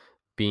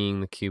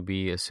being the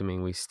QB,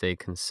 assuming we stay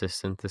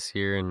consistent this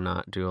year and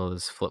not do all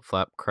this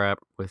flip-flop crap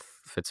with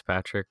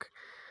Fitzpatrick,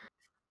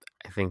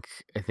 I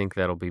think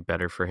that'll be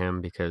better for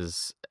him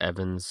because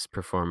Evans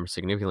performed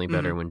significantly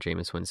better when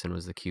Jameis Winston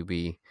was the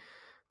QB.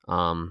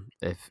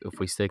 If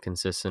we stay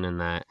consistent in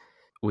that,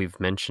 we've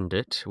mentioned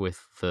it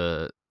with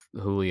the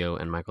Julio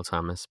and Michael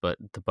Thomas, but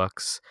the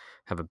Bucs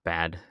have a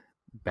bad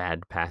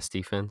pass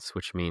defense,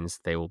 which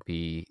means they will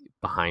be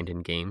behind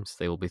in games.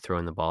 They will be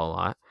throwing the ball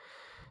a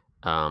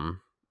lot.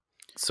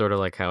 Sort of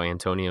like how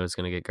Antonio is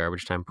going to get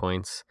garbage time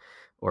points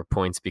or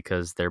points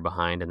because they're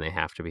behind and they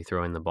have to be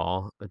throwing the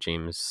ball.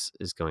 James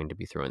is going to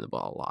be throwing the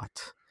ball a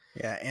lot.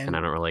 Yeah, and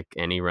I don't like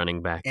any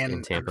running back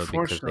in Tampa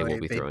because they will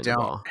be throwing the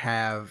ball. They don't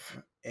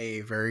have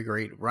a very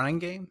great running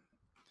game,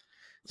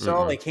 so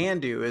all they can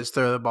do is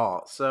throw the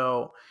ball.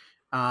 So,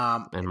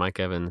 and Mike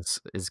Evans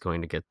is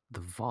going to get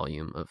the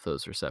volume of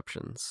those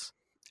receptions,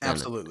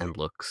 absolutely, and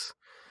looks.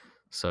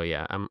 So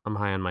yeah, I'm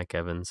high on Mike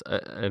Evans.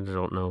 I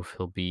don't know if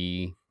he'll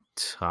be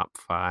top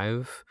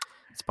 5.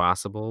 It's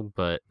possible,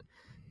 but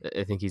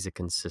I think he's a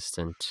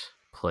consistent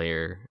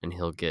player and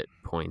he'll get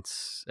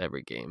points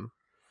every game.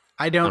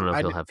 I I don't don't. know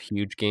if he'll have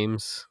huge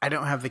games. I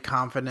don't have the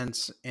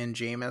confidence in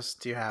Jameis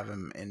to have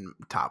him in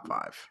top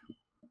 5.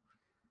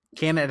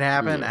 Can it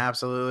happen? Yeah.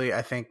 Absolutely.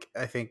 I think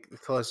the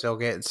closest he'll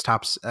get is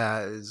top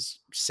is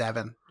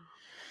 7.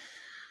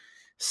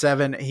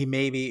 7. He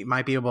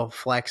might be able to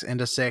flex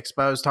into 6.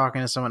 But I was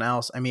talking to someone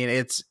else. I mean,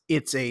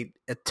 it's a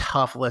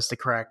tough list to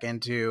crack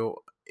into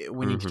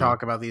when you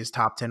talk about these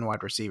top 10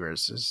 wide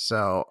receivers.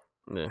 So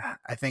Yeah.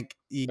 I think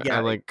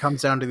it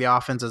comes down to the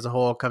offense as a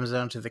whole. It comes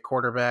down to the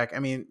quarterback. I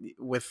mean,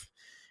 with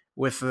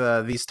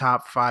these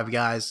top 5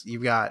 guys,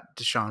 you've got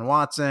Deshaun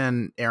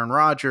Watson, Aaron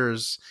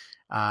Rodgers,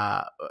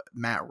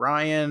 Matt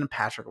Ryan,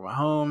 Patrick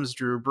Mahomes,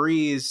 Drew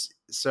Brees.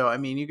 So I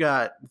mean, you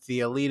got the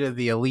elite of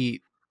the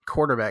elite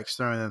quarterbacks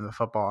throwing them the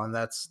football, and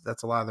that's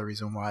a lot of the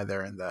reason why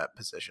they're in that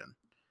position.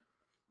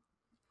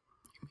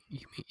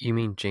 You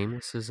mean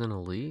Jameis is an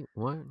elite?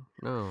 What?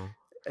 No.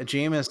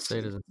 Jameis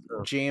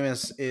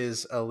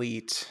is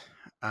elite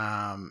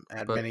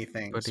at many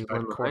things, he but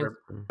won the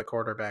Heisman.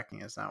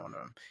 quarterbacking is not one of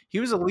them. He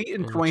was elite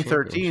in And a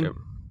 2013. championship.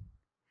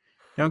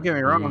 Don't get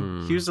me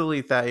wrong. He was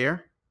elite that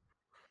year.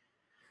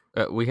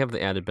 We have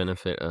the added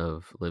benefit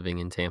of living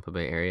in Tampa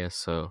Bay area,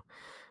 so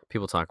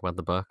people talk about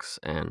the Bucks,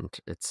 and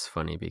it's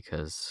funny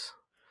because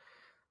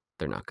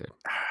they're not good.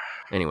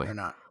 Anyway, They're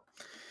not.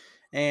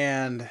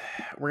 And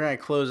we're going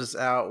to close this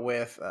out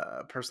with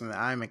a person that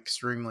I'm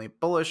extremely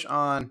bullish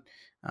on.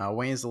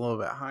 Wayne's a little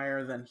bit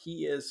higher than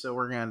he is, so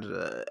we're going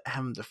to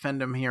have him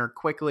defend him here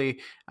quickly.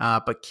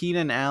 But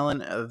Keenan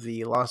Allen of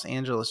the Los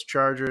Angeles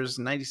Chargers,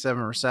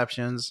 97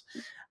 receptions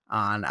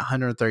on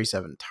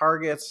 137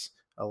 targets,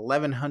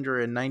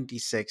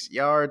 1,196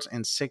 yards,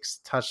 and 6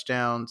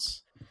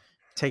 touchdowns.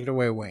 Take it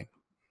away, Wayne.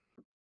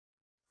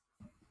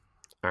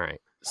 All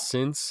right.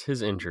 Since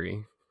his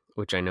injury,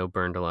 which I know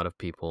burned a lot of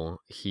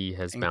people, he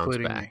has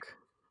bounced back. Me.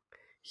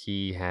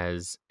 He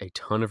has a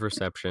ton of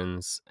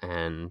receptions,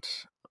 and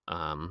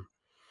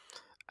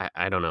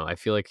I don't know. I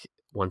feel like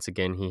once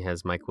again he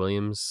has Mike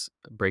Williams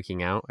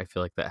breaking out. I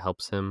feel like that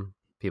helps him.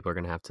 People are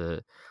going to have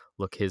to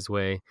look his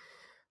way.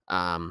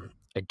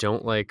 I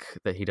don't like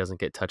that he doesn't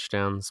get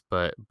touchdowns,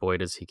 but boy,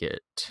 does he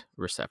get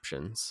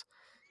receptions.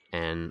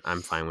 And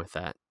I'm fine with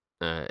that.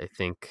 I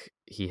think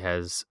he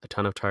has a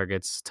ton of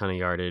targets, ton of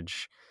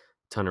yardage,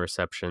 ton of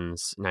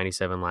receptions,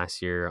 97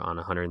 last year on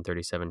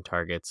 137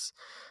 targets.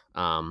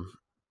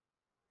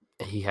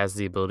 He has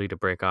the ability to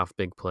break off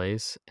big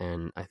plays,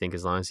 and I think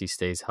as long as he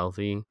stays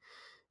healthy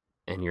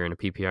and you're in a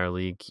PPR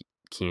league,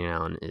 Keenan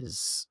Allen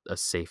is a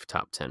safe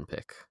top 10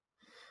 pick.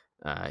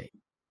 I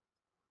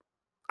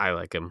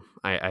like him.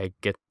 I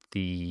get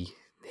the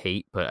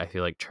hate, but I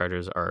feel like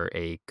Chargers are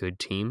a good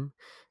team,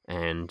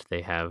 and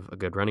they have a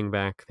good running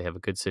back. They have a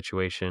good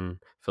situation.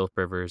 Philip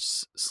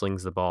Rivers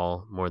slings the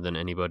ball more than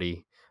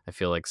anybody. I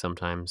feel like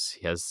sometimes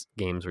he has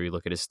games where you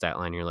look at his stat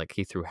line, you're like,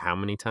 he threw how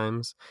many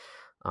times?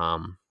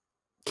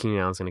 Keenan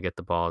Allen's going to get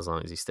the ball as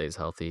long as he stays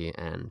healthy,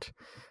 and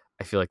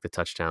I feel like the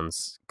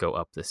touchdowns go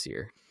up this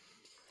year.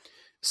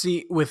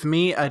 See, with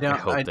me, I don't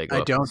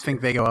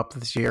think they go up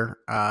this year.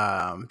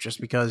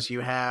 Just because you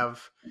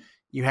have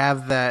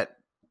that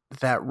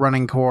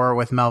running core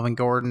with Melvin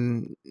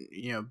Gordon,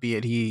 be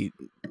it he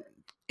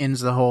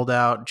ends the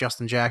holdout,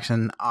 Justin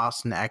Jackson,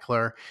 Austin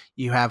Eckler.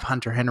 You have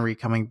Hunter Henry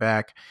coming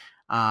back,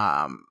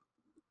 and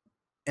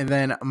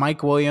then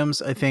Mike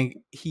Williams. I think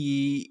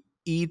he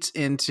eats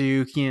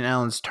into Keenan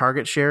Allen's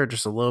target share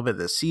just a little bit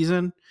this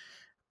season,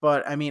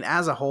 but I mean,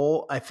 as a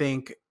whole, I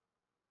think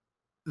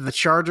the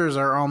Chargers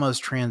are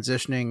almost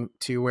transitioning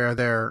to where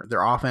their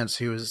offense,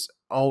 who is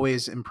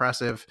always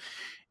impressive,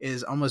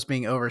 is almost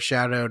being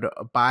overshadowed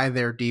by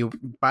their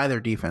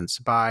defense,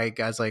 by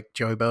guys like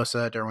Joey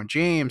Bosa, Derwin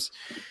James,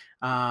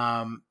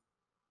 and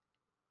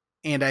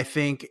I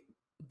think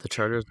the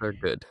Chargers are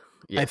good.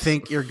 Yes. I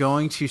think you're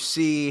going to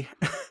see.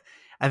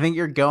 I think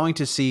you're going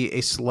to see a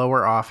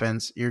slower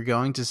offense. You're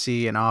going to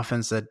see an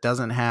offense that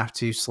doesn't have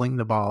to sling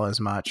the ball as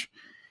much.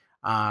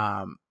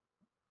 And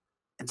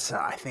so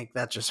I think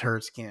that just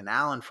hurts Keenan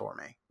Allen for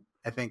me.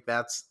 I think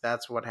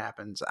that's what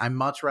happens. I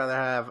much rather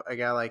have a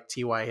guy like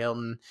T.Y.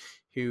 Hilton,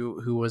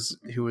 who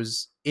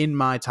was in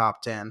my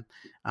top 10,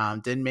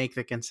 didn't make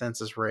the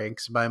consensus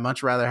ranks, but I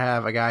much rather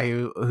have a guy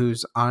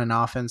who's on an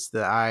offense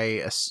that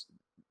I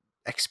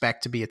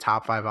expect to be a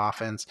top 5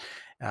 offense,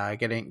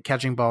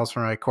 catching balls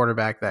from a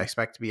quarterback that I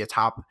expect to be a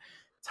top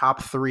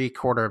 3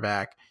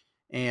 quarterback.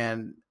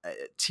 And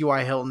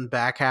T.Y. Hilton,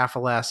 back half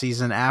of last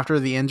season, after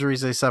the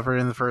injuries they suffered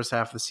in the first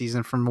half of the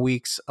season, from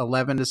weeks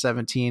 11 to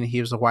 17, he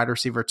was a wide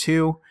receiver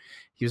 2.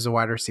 He was a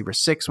wide receiver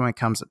 6 when it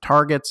comes to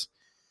targets.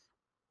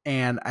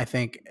 And I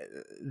think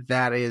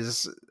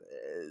that's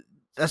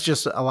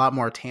just a lot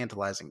more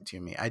tantalizing to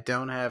me. I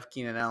don't have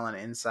Keenan Allen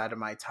inside of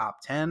my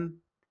top 10.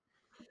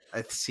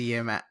 I see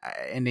him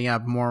ending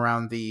up more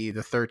around the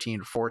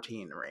 13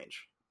 14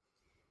 range.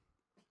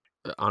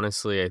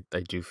 Honestly,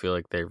 I do feel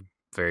like they're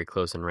very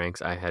close in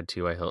ranks. I had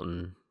T.Y.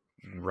 Hilton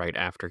right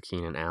after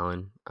Keenan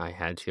Allen. I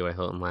had T.Y.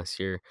 Hilton last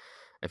year.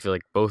 I feel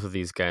like both of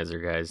these guys are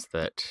guys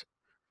that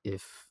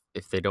if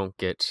they don't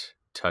get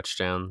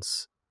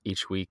touchdowns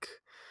each week,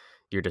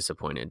 you're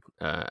disappointed.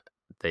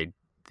 They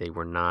they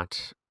were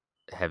not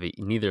heavy.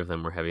 Neither of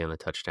them were heavy on the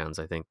touchdowns.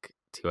 I think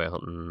T.Y.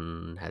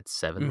 Hilton had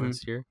 7 Mhm.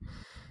 last year,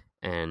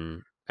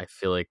 and I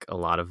feel like a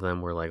lot of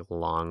them were like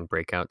long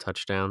breakout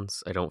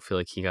touchdowns. I don't feel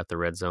like he got the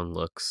red zone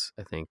looks.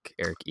 I think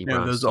Eric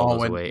No, Ebron stole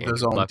those away.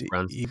 those Andrew all went Luck to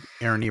runs.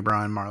 Aaron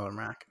Ebron and Marlon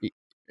Mack.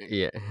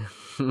 Yeah.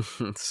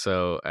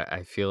 So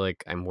I feel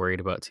like I'm worried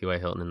about T.Y.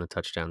 Hilton in the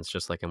touchdowns,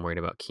 just like I'm worried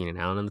about Keenan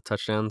Allen in the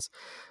touchdowns.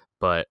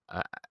 But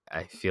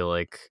I feel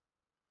like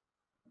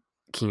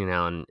Keenan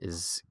Allen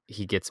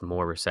he gets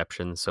more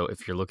receptions. So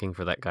if you're looking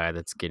for that guy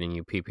that's getting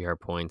you PPR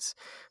points,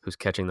 who's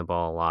catching the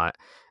ball a lot,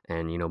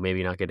 and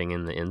maybe not getting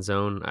in the end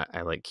zone,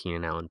 I like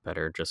Keenan Allen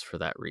better just for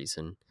that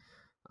reason.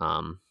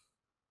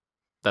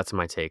 That's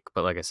my take.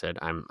 But like I said,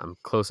 I'm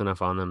close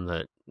enough on them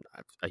that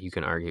you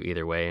can argue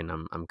either way, and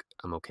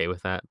I'm okay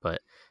with that.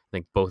 But I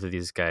think both of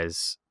these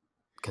guys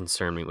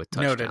concern me with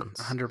Noted, touchdowns.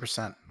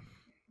 100%.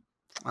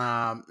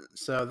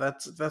 So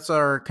that's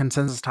our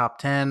consensus top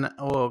 10.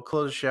 We'll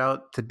close the show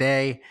out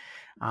today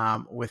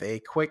with a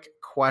quick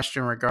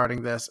question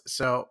regarding this.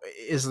 So,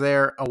 is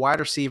there a wide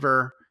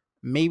receiver,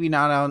 maybe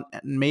not out,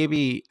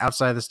 maybe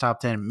outside this top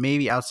 10,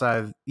 maybe outside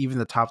of even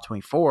the top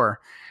 24,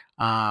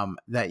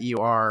 that you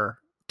are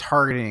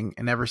targeting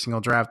in every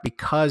single draft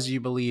because you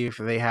believe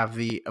they have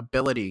the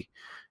ability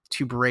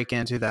to break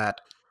into that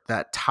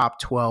top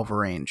 12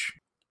 range?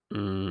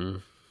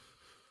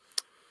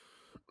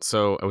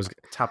 So I was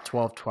top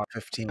 12, top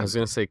 15. I was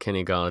gonna say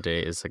Kenny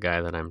Galladay is the guy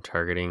that I'm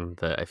targeting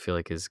that I feel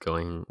like is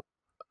going.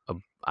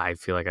 I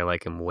feel like I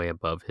like him way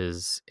above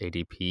his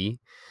ADP.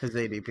 His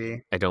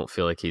ADP. I don't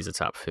feel like he's a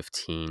top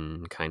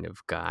 15 kind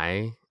of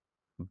guy,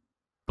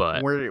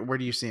 but Where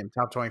do you see him?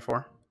 Top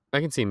 24?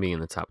 I can see him being in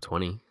the top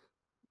 20.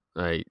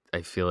 I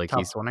feel like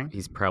Top 20?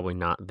 he's probably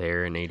not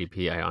there in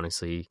ADP. I want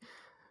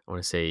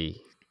to say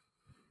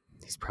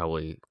he's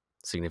probably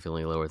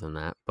significantly lower than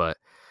that, but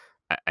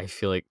I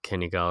feel like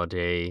Kenny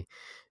Galladay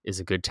is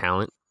a good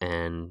talent,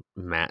 and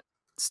Matt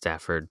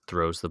Stafford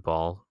throws the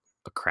ball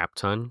a crap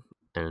ton,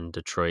 and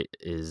Detroit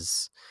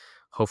is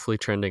hopefully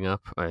trending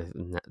up.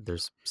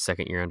 There's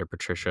second year under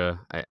Patricia.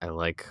 I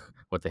like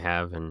what they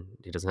have, and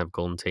he doesn't have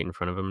Golden Tate in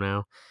front of him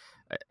now.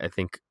 I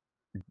think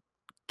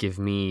give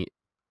me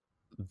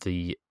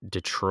the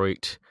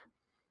Detroit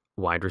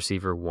wide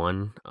receiver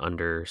 1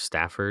 under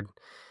Stafford,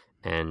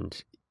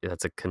 and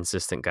that's a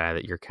consistent guy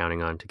that you're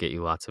counting on to get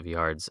you lots of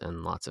yards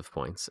and lots of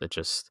points.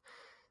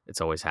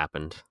 It's always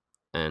happened,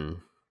 and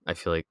I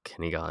feel like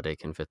Kenny Galladay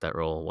can fit that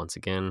role once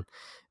again,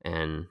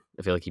 and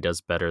I feel like he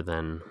does better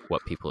than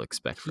what people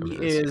expect from him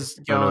this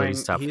year. I don't know that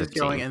he's top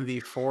 15. Going in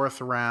the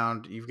 4th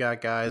round. You've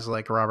got guys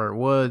like Robert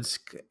Woods,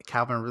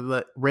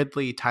 Calvin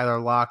Ridley, Tyler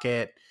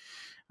Lockett,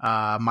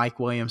 Mike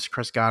Williams,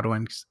 Chris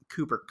Godwin,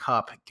 Cooper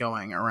Kupp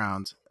going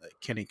around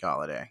Kenny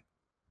Galladay.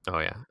 Oh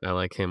yeah, I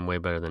like him way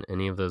better than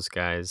any of those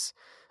guys.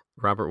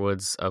 Robert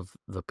Woods, of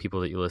the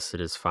people that you listed,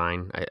 is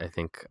fine. I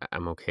think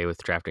I'm okay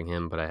with drafting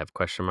him, but I have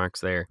question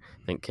marks there.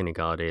 I think Kenny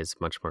Galladay is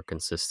much more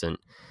consistent.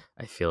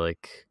 I feel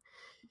like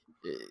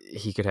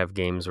he could have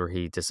games where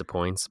he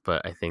disappoints,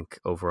 but I think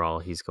overall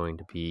he's going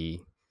to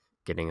be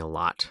getting a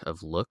lot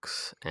of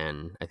looks,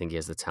 and I think he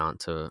has the talent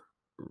to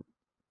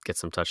get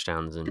some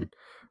touchdowns and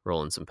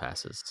roll in some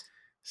passes.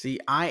 See,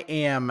 I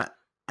am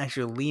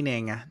actually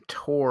leaning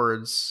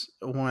towards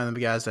one of the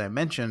guys that I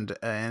mentioned,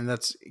 and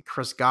that's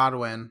Chris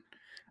Godwin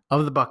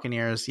of the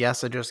Buccaneers.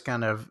 Yes, I just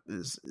kind of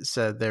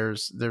said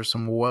there's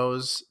some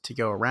woes to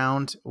go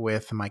around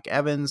with Mike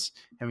Evans,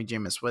 having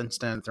Jameis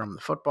Winston throw him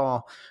the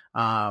football.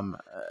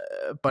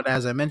 But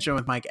as I mentioned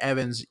with Mike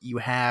Evans, you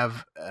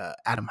have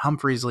Adam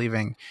Humphries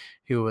leaving,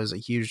 who was a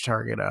huge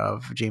target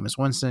of Jameis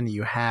Winston.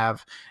 You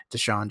have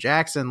Deshaun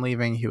Jackson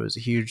leaving, who was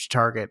a huge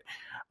target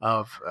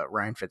of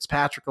Ryan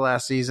Fitzpatrick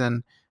last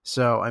season.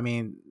 So, I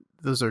mean,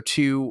 those are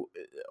 2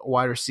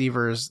 wide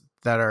receivers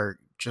that are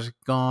just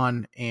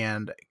gone,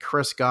 and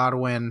Chris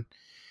Godwin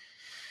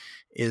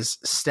is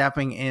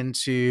stepping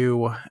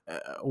into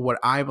what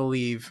I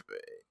believe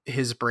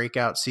his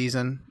breakout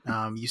season.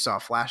 You saw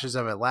flashes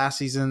of it last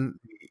season.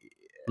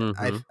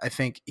 Mm-hmm. I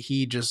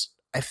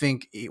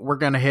think we're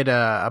going to hit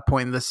a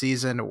point in the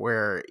season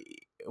where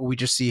we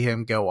just see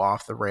him go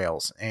off the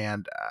rails,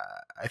 and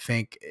I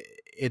think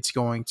it's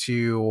going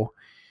to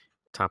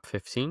top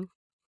 15.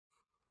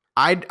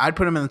 I'd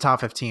put him in the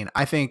top 15.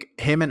 I think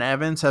him and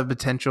Evans have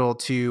potential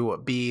to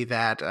be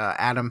that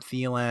Adam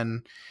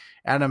Thielen,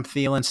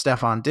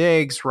 Stephon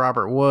Diggs,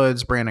 Robert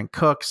Woods, Brandon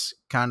Cooks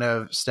kind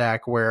of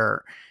stack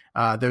where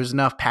there's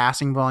enough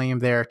passing volume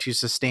there to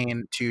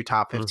sustain 2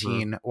 top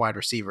 15 wide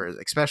receivers,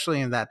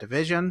 especially in that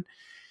division.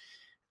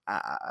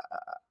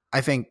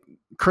 I think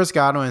Chris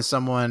Godwin is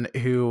someone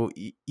who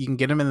you can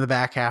get him in the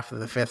back half of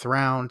the 5th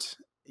round.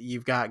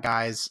 You've got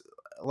guys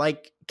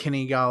like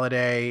Kenny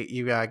Galladay,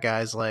 you got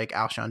guys like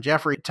Alshon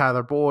Jeffrey,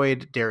 Tyler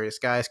Boyd, Darius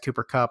Guice,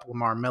 Cooper Kupp,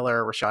 Lamar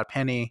Miller, Rashad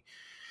Penny,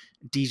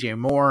 DJ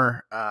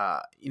Moore.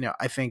 I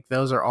think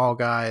those are all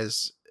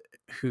guys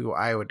who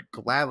I would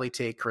gladly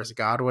take Chris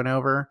Godwin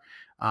over.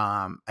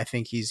 I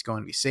think he's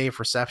going to be safe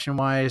reception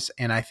wise,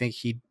 and I think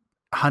he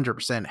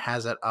 100%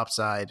 has that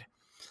upside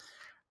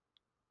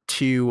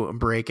to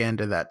break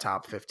into that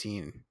top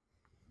 15.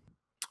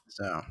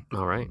 So,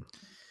 all right.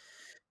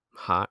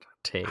 Hot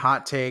take.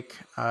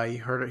 You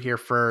heard it here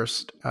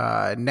first.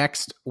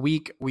 Next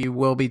week, we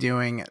will be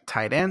doing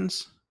tight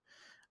ends.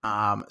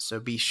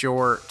 So be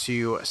sure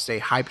to stay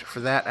hyped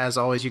for that. As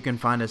always, you can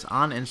find us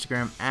on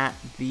Instagram at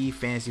the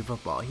Fantasy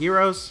Football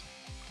Heroes.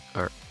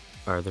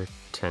 Are there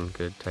 10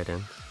 good tight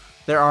ends?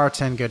 There are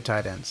 10 good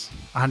tight ends,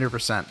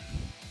 100%.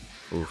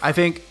 Oof. I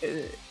think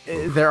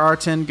there are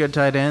 10 good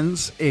tight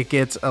ends. It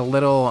gets a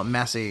little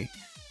messy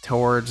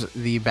towards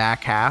the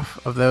back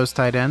half of those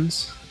tight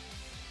ends.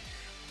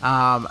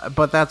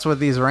 But that's what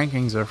these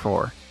rankings are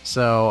for.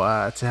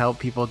 So to help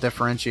people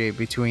differentiate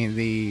between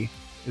the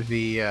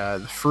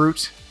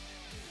fruit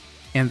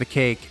and the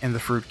cake and the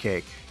fruit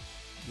cake,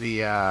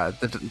 the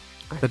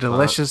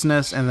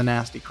deliciousness and the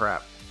nasty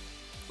crap.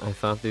 I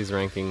thought these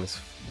rankings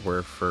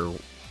were for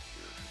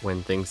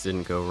when things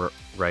didn't go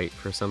right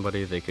for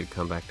somebody, they could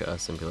come back to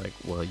us and be like,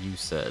 well, you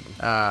said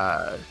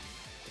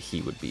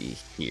he would be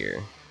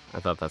here. I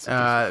thought that's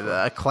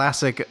a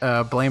classic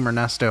blame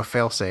Ernesto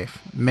failsafe.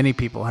 Many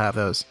people have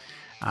those.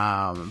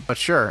 But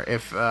sure,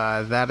 if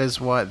that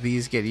is what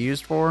these get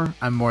used for,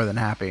 I'm more than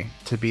happy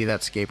to be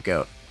that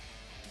scapegoat.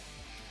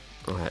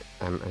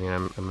 I'm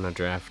going to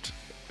draft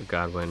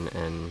Godwin,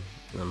 and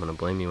I'm going to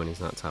blame you when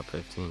he's not top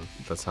 15.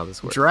 That's how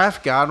this works.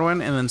 Draft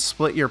Godwin and then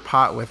split your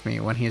pot with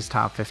me when he's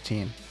top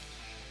 15.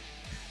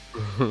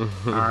 All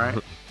right.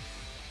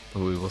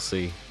 We will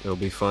see. It'll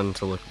be fun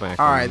to look back.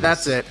 All right,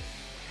 that's it.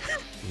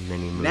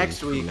 Many moons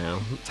Next week, from now.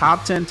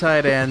 top 10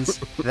 tight ends.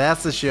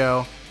 That's the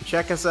show.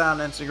 Check us out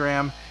on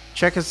Instagram.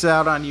 Check us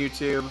out on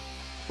YouTube.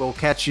 We'll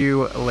catch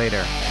you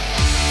later.